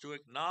first to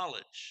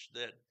acknowledge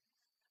that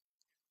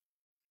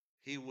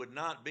he would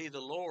not be the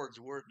Lord's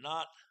were it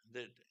not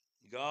that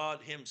God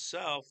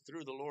himself,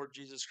 through the Lord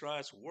Jesus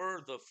Christ,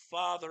 were the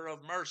Father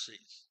of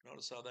mercies.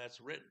 Notice how that's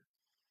written.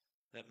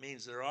 That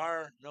means there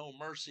are no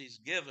mercies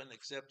given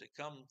except to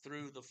come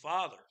through the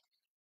Father.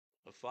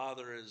 The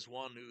Father is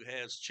one who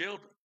has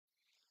children.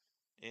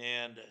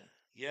 And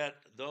yet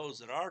those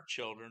that are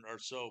children are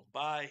so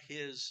by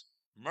his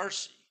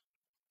mercy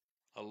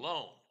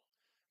alone,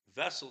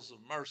 vessels of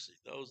mercy,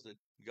 those that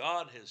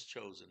God has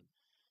chosen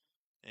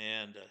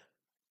and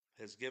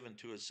has given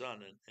to his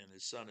Son, and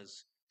his Son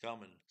has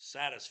come and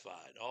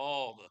satisfied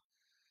all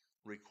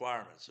the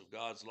requirements of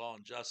God's law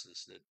and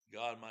justice, that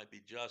God might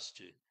be just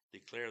to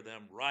declare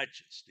them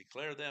righteous,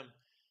 declare them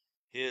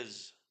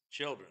his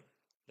children.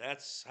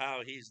 That's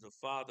how he's the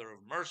Father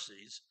of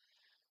mercies,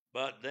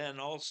 but then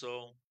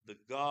also the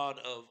God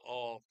of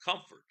all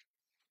comfort.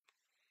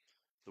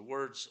 The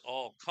words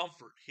all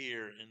comfort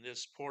here in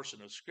this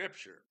portion of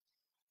Scripture,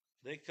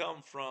 they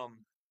come from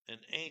an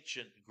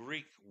ancient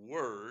Greek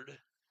word.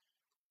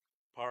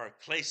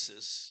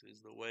 Paraklesis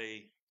is the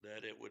way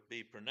that it would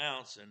be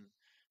pronounced. And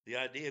the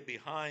idea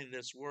behind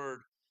this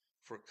word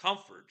for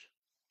comfort,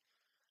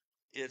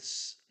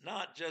 it's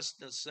not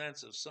just in the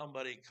sense of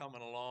somebody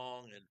coming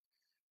along and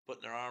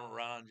putting their arm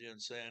around you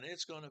and saying,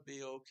 it's going to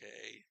be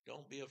okay,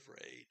 don't be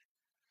afraid.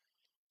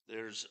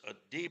 There's a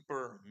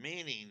deeper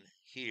meaning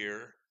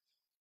here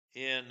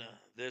in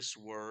this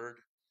word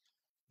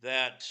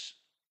that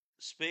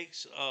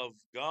speaks of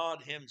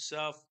God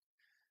himself,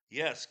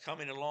 yes,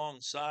 coming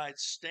alongside,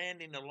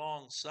 standing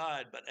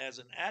alongside, but as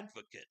an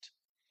advocate,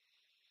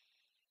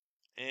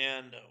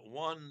 and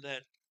one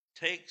that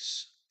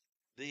takes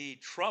the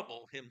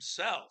trouble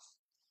himself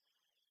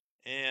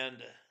and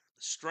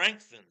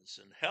strengthens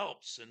and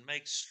helps and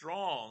makes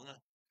strong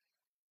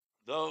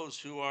those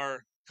who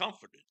are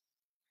comforted.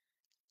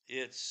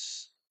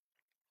 It's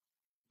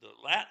the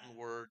Latin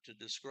word to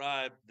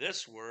describe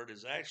this word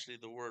is actually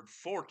the word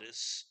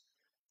fortis,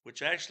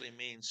 which actually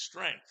means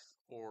strength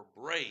or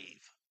brave.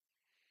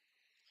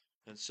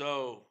 And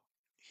so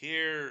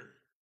here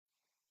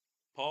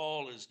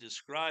Paul is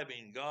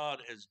describing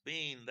God as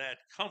being that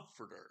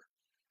comforter.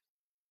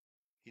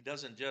 He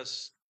doesn't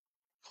just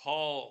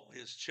call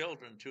his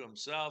children to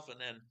himself and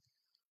then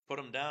put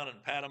them down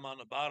and pat them on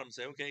the bottom and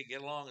say, okay,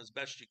 get along as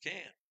best you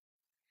can.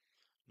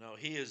 No,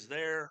 he is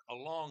there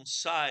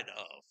alongside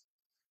of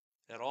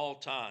at all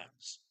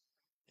times,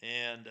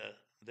 and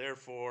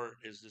therefore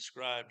is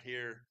described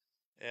here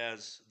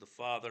as the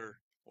Father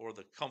or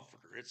the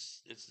Comforter.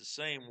 It's the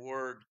same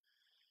word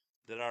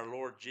that our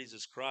Lord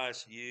Jesus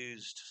Christ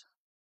used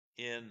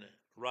in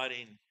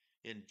writing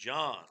in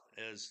John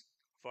as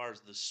far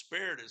as the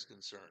Spirit is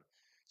concerned.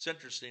 It's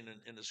interesting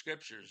in the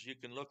Scriptures. You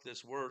can look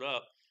this word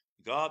up.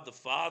 God the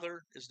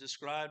Father is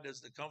described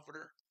as the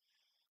comforter.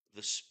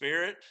 The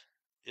Spirit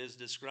is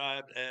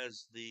described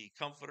as the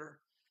comforter.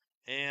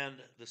 And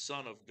the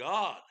Son of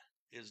God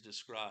is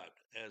described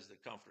as the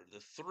comforter. The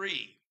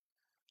three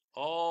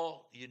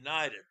all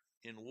united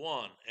in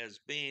one as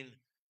being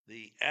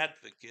the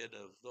advocate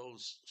of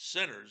those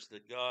sinners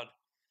that God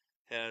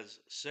has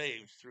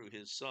saved through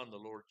his Son, the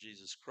Lord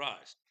Jesus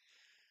Christ.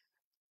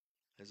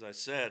 As I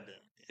said,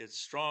 it's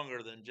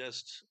stronger than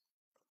just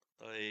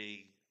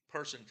a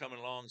person coming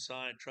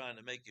alongside trying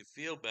to make you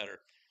feel better.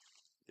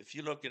 If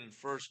you look in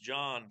 1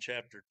 John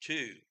chapter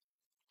 2,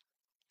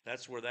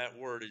 that's where that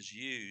word is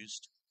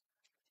used.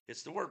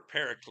 It's the word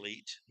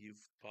paraclete.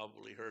 You've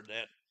probably heard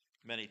that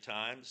many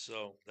times.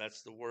 So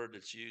that's the word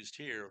that's used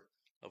here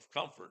of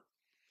comfort.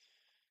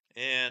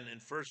 And in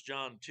 1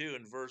 John 2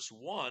 and verse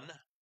 1,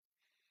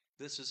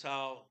 this is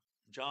how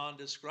John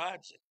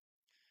describes it.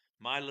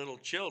 My little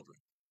children,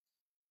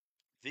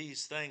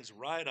 these things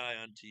write I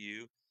unto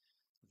you,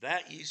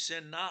 that ye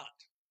sin not.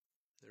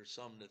 There's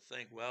some that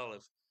think, well,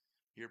 if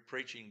you're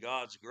preaching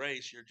God's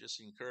grace, you're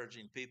just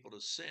encouraging people to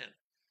sin.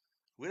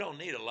 We don't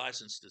need a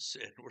license to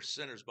sin. We're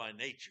sinners by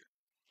nature.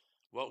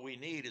 What we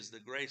need is the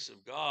grace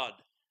of God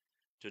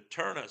to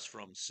turn us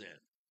from sin.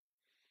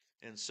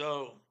 And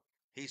so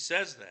he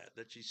says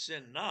that ye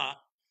sin not,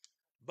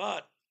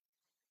 but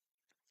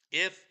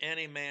if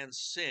any man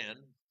sin,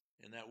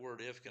 and that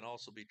word if can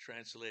also be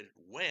translated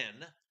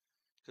when,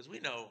 because we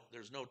know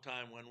there's no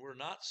time when we're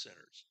not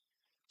sinners.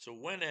 So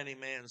when any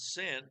man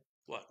sin,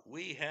 what?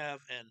 We have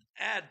an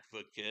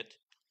advocate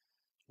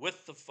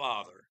with the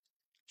Father,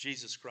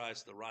 Jesus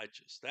Christ the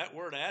righteous. That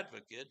word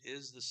advocate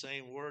is the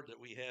same word that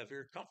we have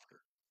here,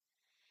 comforter.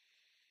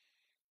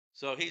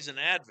 So he's an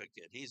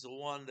advocate. He's the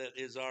one that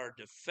is our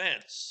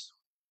defense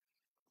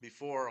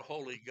before a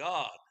holy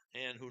God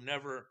and who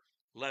never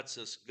lets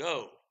us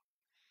go.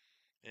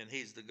 And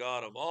he's the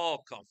God of all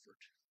comfort.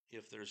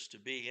 If there's to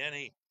be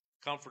any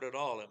comfort at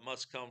all, it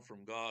must come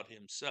from God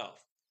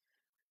himself.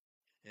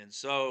 And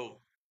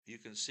so you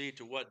can see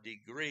to what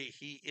degree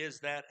he is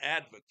that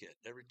advocate.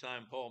 Every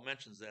time Paul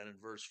mentions that in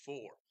verse 4,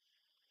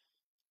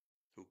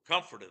 who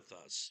comforteth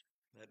us,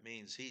 that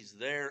means he's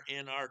there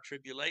in our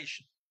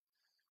tribulation.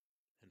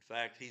 In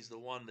fact, he's the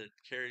one that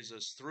carries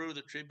us through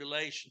the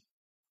tribulation,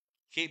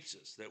 keeps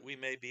us, that we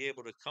may be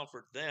able to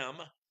comfort them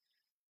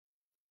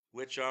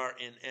which are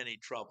in any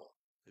trouble.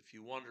 If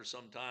you wonder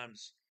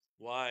sometimes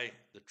why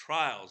the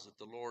trials that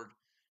the Lord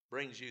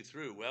brings you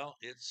through, well,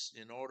 it's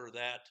in order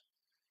that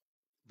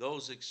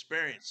those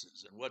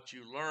experiences and what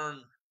you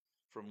learn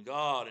from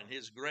God and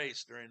his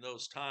grace during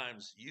those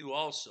times, you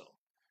also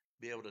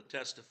be able to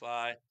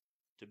testify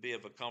to be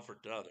of a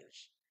comfort to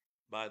others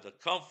by the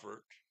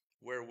comfort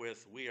wherewith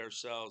we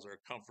ourselves are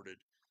comforted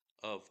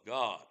of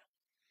God.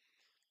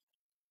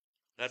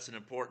 That's an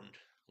important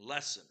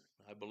lesson,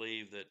 I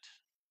believe, that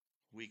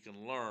we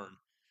can learn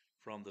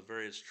from the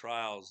various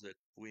trials that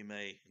we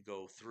may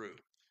go through.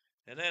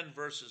 And then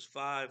verses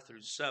 5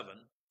 through 7,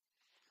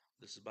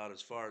 this is about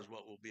as far as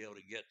what we'll be able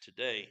to get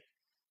today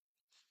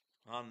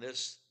on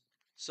this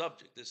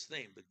subject, this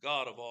theme, the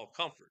God of all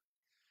comfort.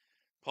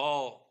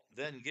 Paul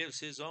then gives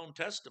his own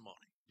testimony,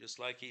 just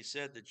like he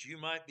said that you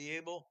might be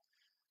able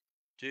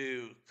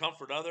to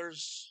comfort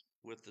others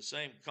with the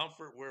same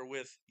comfort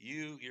wherewith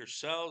you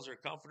yourselves are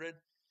comforted.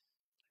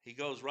 He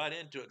goes right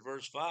into it,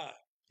 verse 5.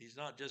 He's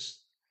not just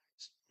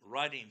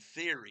writing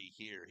theory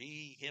here.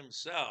 He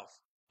himself,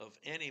 of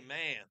any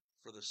man,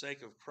 for the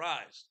sake of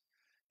Christ,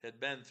 had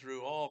been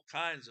through all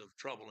kinds of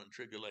trouble and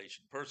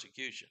tribulation,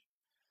 persecution.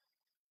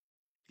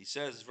 He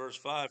says, verse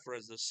 5, for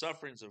as the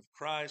sufferings of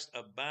Christ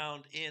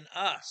abound in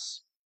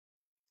us.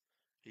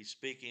 He's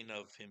speaking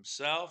of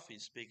himself.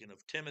 He's speaking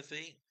of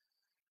Timothy.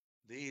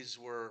 These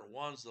were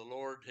ones the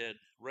Lord had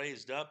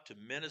raised up to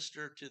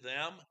minister to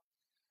them,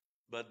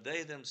 but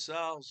they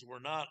themselves were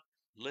not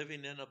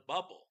living in a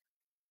bubble.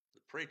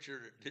 The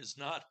preacher is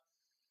not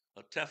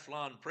a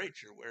Teflon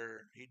preacher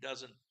where he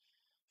doesn't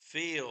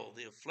feel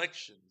the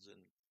afflictions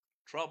and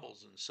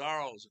troubles and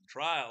sorrows and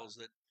trials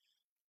that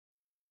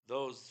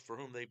those for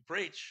whom they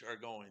preach are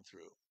going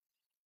through.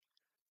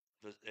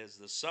 As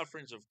the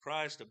sufferings of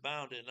Christ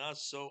abound in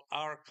us, so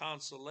our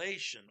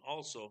consolation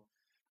also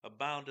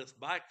aboundeth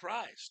by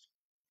Christ.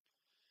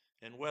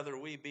 And whether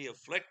we be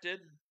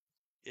afflicted,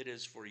 it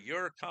is for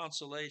your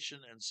consolation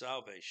and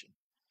salvation,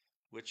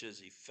 which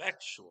is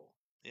effectual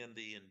in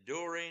the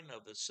enduring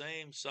of the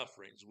same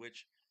sufferings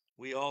which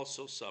we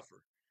also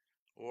suffer.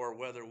 Or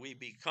whether we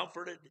be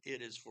comforted,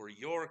 it is for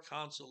your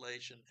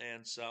consolation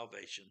and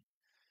salvation.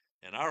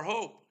 And our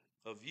hope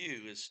of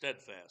you is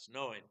steadfast,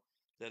 knowing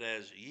that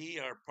as ye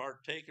are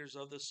partakers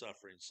of the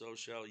suffering, so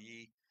shall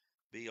ye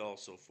be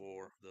also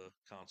for the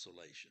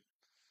consolation.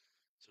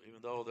 So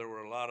even though there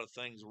were a lot of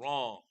things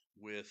wrong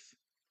with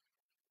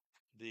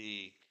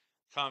the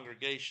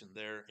congregation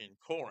there in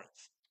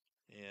Corinth,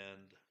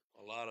 and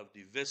a lot of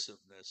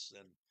divisiveness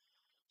and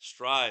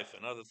strife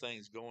and other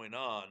things going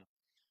on,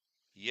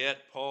 yet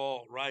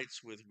Paul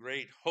writes with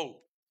great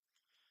hope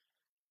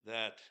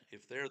that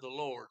if they're the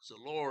Lord's, the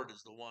Lord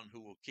is the one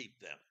who will keep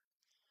them.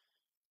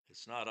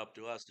 It's not up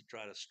to us to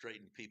try to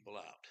straighten people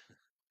out.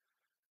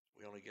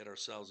 We only get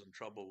ourselves in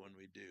trouble when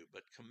we do.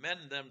 But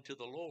commend them to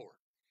the Lord,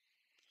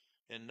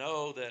 and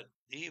know that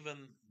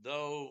even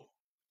though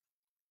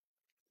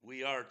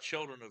we are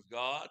children of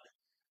God,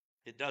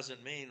 it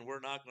doesn't mean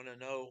we're not going to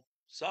know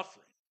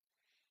suffering.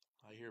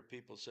 I hear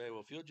people say,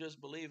 well, if you'll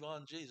just believe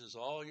on Jesus,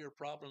 all your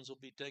problems will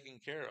be taken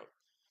care of.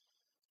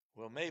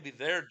 Well, maybe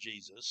they're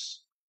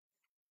Jesus.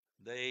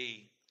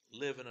 They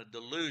live in a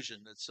delusion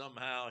that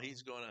somehow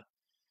he's going to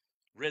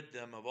rid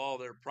them of all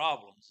their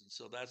problems. And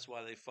so that's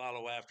why they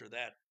follow after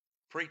that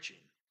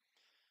preaching.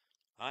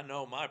 I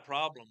know my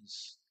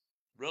problems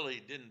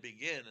really didn't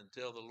begin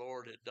until the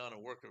Lord had done a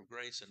work of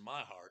grace in my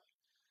heart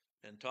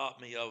and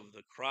taught me of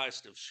the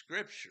Christ of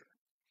Scripture.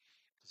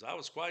 Because I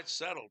was quite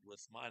settled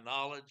with my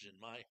knowledge and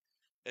my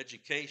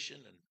education,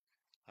 and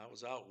I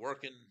was out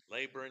working,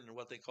 laboring in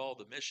what they call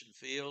the mission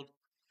field.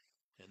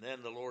 And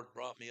then the Lord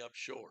brought me up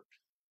short.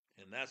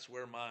 And that's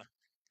where my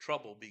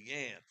trouble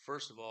began.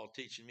 First of all,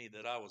 teaching me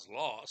that I was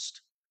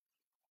lost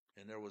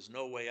and there was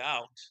no way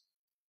out,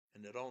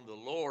 and that only the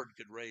Lord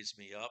could raise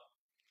me up,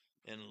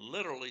 and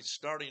literally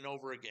starting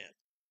over again.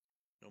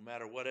 No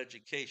matter what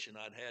education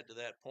I'd had to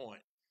that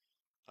point,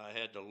 I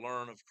had to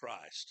learn of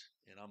Christ.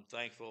 And I'm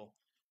thankful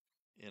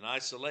in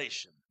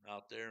isolation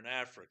out there in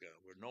Africa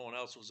where no one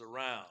else was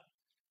around.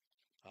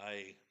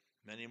 I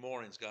many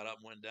mornings got up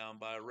and went down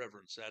by a river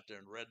and sat there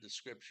and read the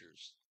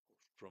scriptures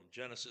from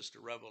Genesis to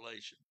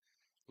Revelation,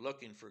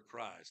 looking for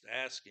Christ,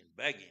 asking,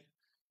 begging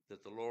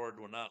that the Lord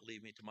would not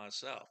leave me to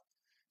myself.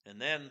 And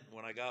then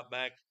when I got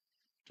back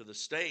to the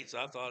States,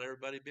 I thought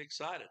everybody'd be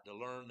excited to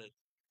learn that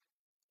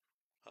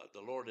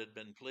the Lord had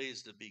been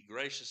pleased to be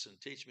gracious and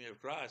teach me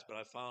of Christ, but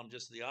I found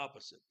just the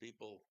opposite.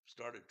 People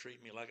started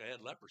treating me like I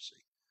had leprosy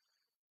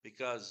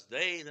because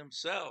they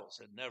themselves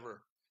had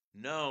never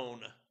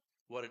known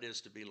what it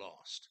is to be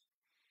lost.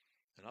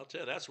 And I'll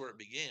tell you, that's where it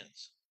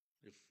begins.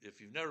 If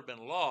you've never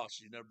been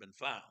lost, you've never been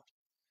found.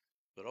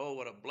 But oh,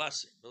 what a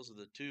blessing. Those are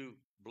the two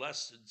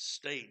blessed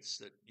states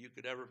that you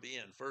could ever be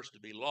in. First, to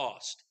be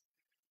lost,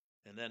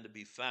 and then to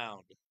be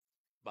found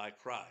by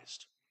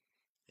Christ.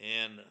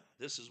 And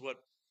this is what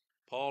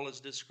Paul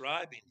is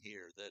describing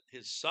here, that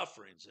his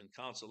sufferings and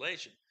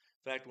consolation.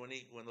 In fact, when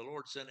the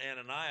Lord sent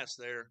Ananias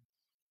there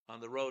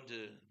on the road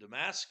to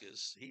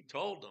Damascus, he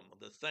told him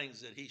the things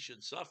that he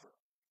should suffer.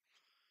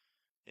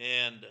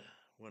 And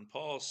when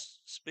Paul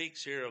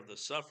speaks here of the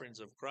sufferings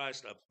of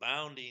Christ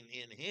abounding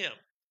in him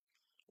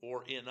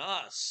or in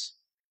us,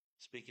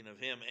 speaking of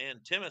him and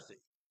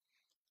Timothy,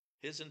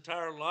 his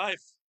entire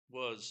life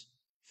was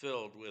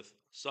filled with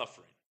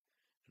suffering.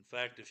 In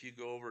fact, if you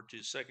go over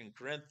to 2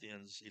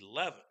 Corinthians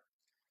 11,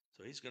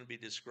 so he's going to be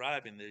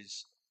describing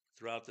these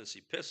throughout this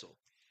epistle.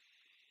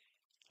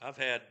 I've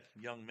had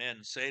young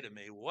men say to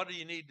me, what do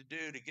you need to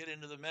do to get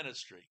into the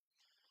ministry?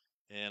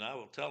 And I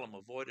will tell them,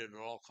 avoid it at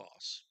all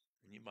costs.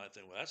 And you might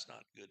think, well, that's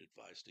not good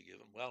advice to give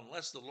them. Well,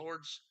 unless the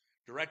Lord's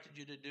directed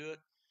you to do it,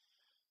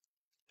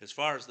 as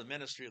far as the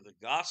ministry of the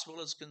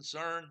gospel is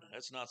concerned,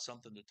 that's not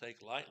something to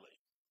take lightly.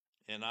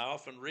 And I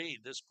often read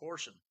this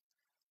portion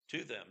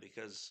to them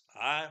because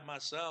I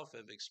myself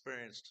have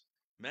experienced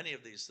many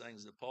of these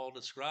things that Paul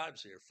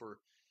describes here for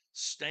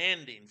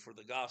standing for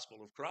the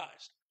gospel of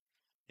Christ.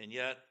 And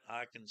yet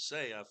I can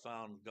say I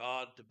found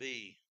God to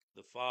be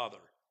the Father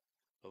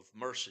of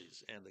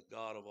mercies and the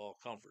God of all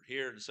comfort.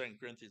 Here in 2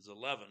 Corinthians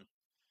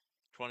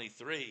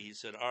 11:23, he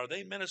said, are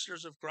they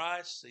ministers of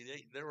Christ? See,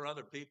 there were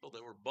other people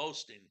that were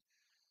boasting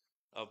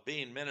of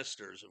being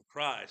ministers of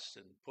Christ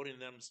and putting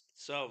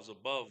themselves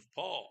above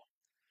Paul.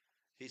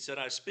 He said,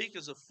 I speak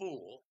as a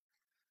fool.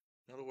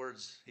 In other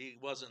words, he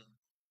wasn't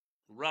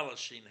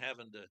relishing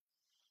having to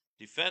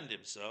defend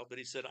himself, but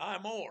he said, I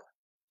more.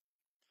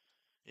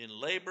 In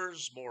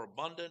labors more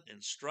abundant,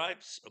 in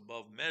stripes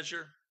above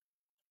measure,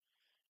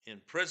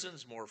 in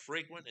prisons more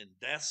frequent, in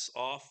deaths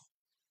oft.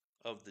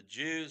 Of the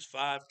Jews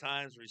 5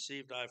 times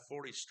received I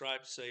 40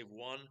 stripes, save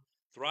one.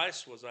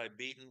 Thrice was I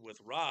beaten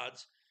with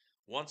rods.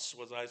 Once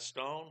was I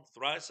stoned.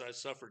 Thrice I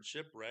suffered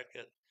shipwreck.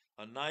 At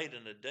a night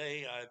and a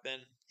day I have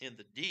been in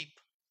the deep.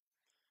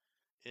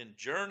 In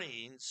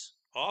journeyings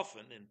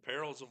often, in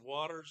perils of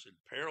waters, in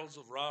perils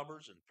of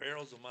robbers, in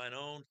perils of mine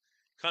own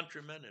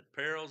countrymen, in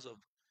perils of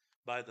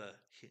by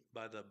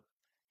the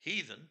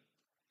heathen,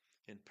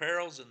 in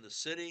perils in the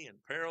city, in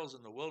perils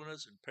in the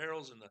wilderness, in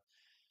perils in the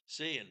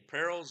sea, in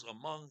perils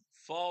among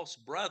false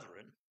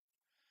brethren,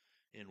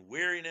 in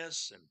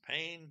weariness and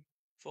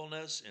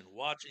painfulness, in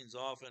watchings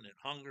often, in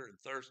hunger and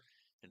thirst,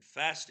 in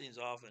fastings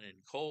often, in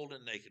cold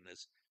and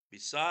nakedness,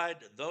 beside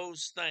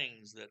those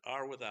things that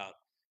are without,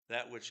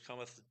 that which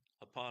cometh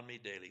upon me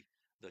daily,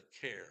 the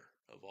care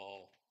of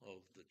all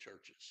of the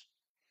churches.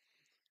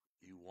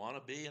 You want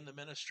to be in the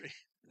ministry?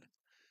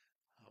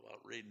 How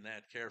about reading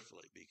that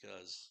carefully?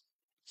 Because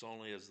it's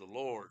only as the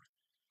Lord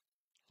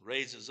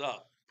raises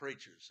up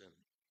preachers and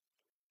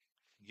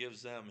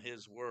gives them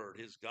his word,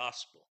 his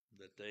gospel,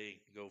 that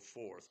they go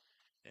forth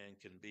and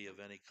can be of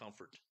any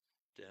comfort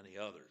to any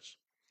others.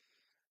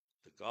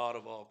 The God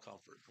of all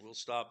comfort. We'll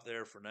stop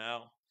there for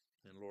now,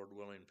 and Lord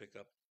willing, pick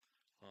up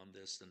on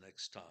this the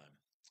next time.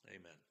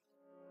 Amen.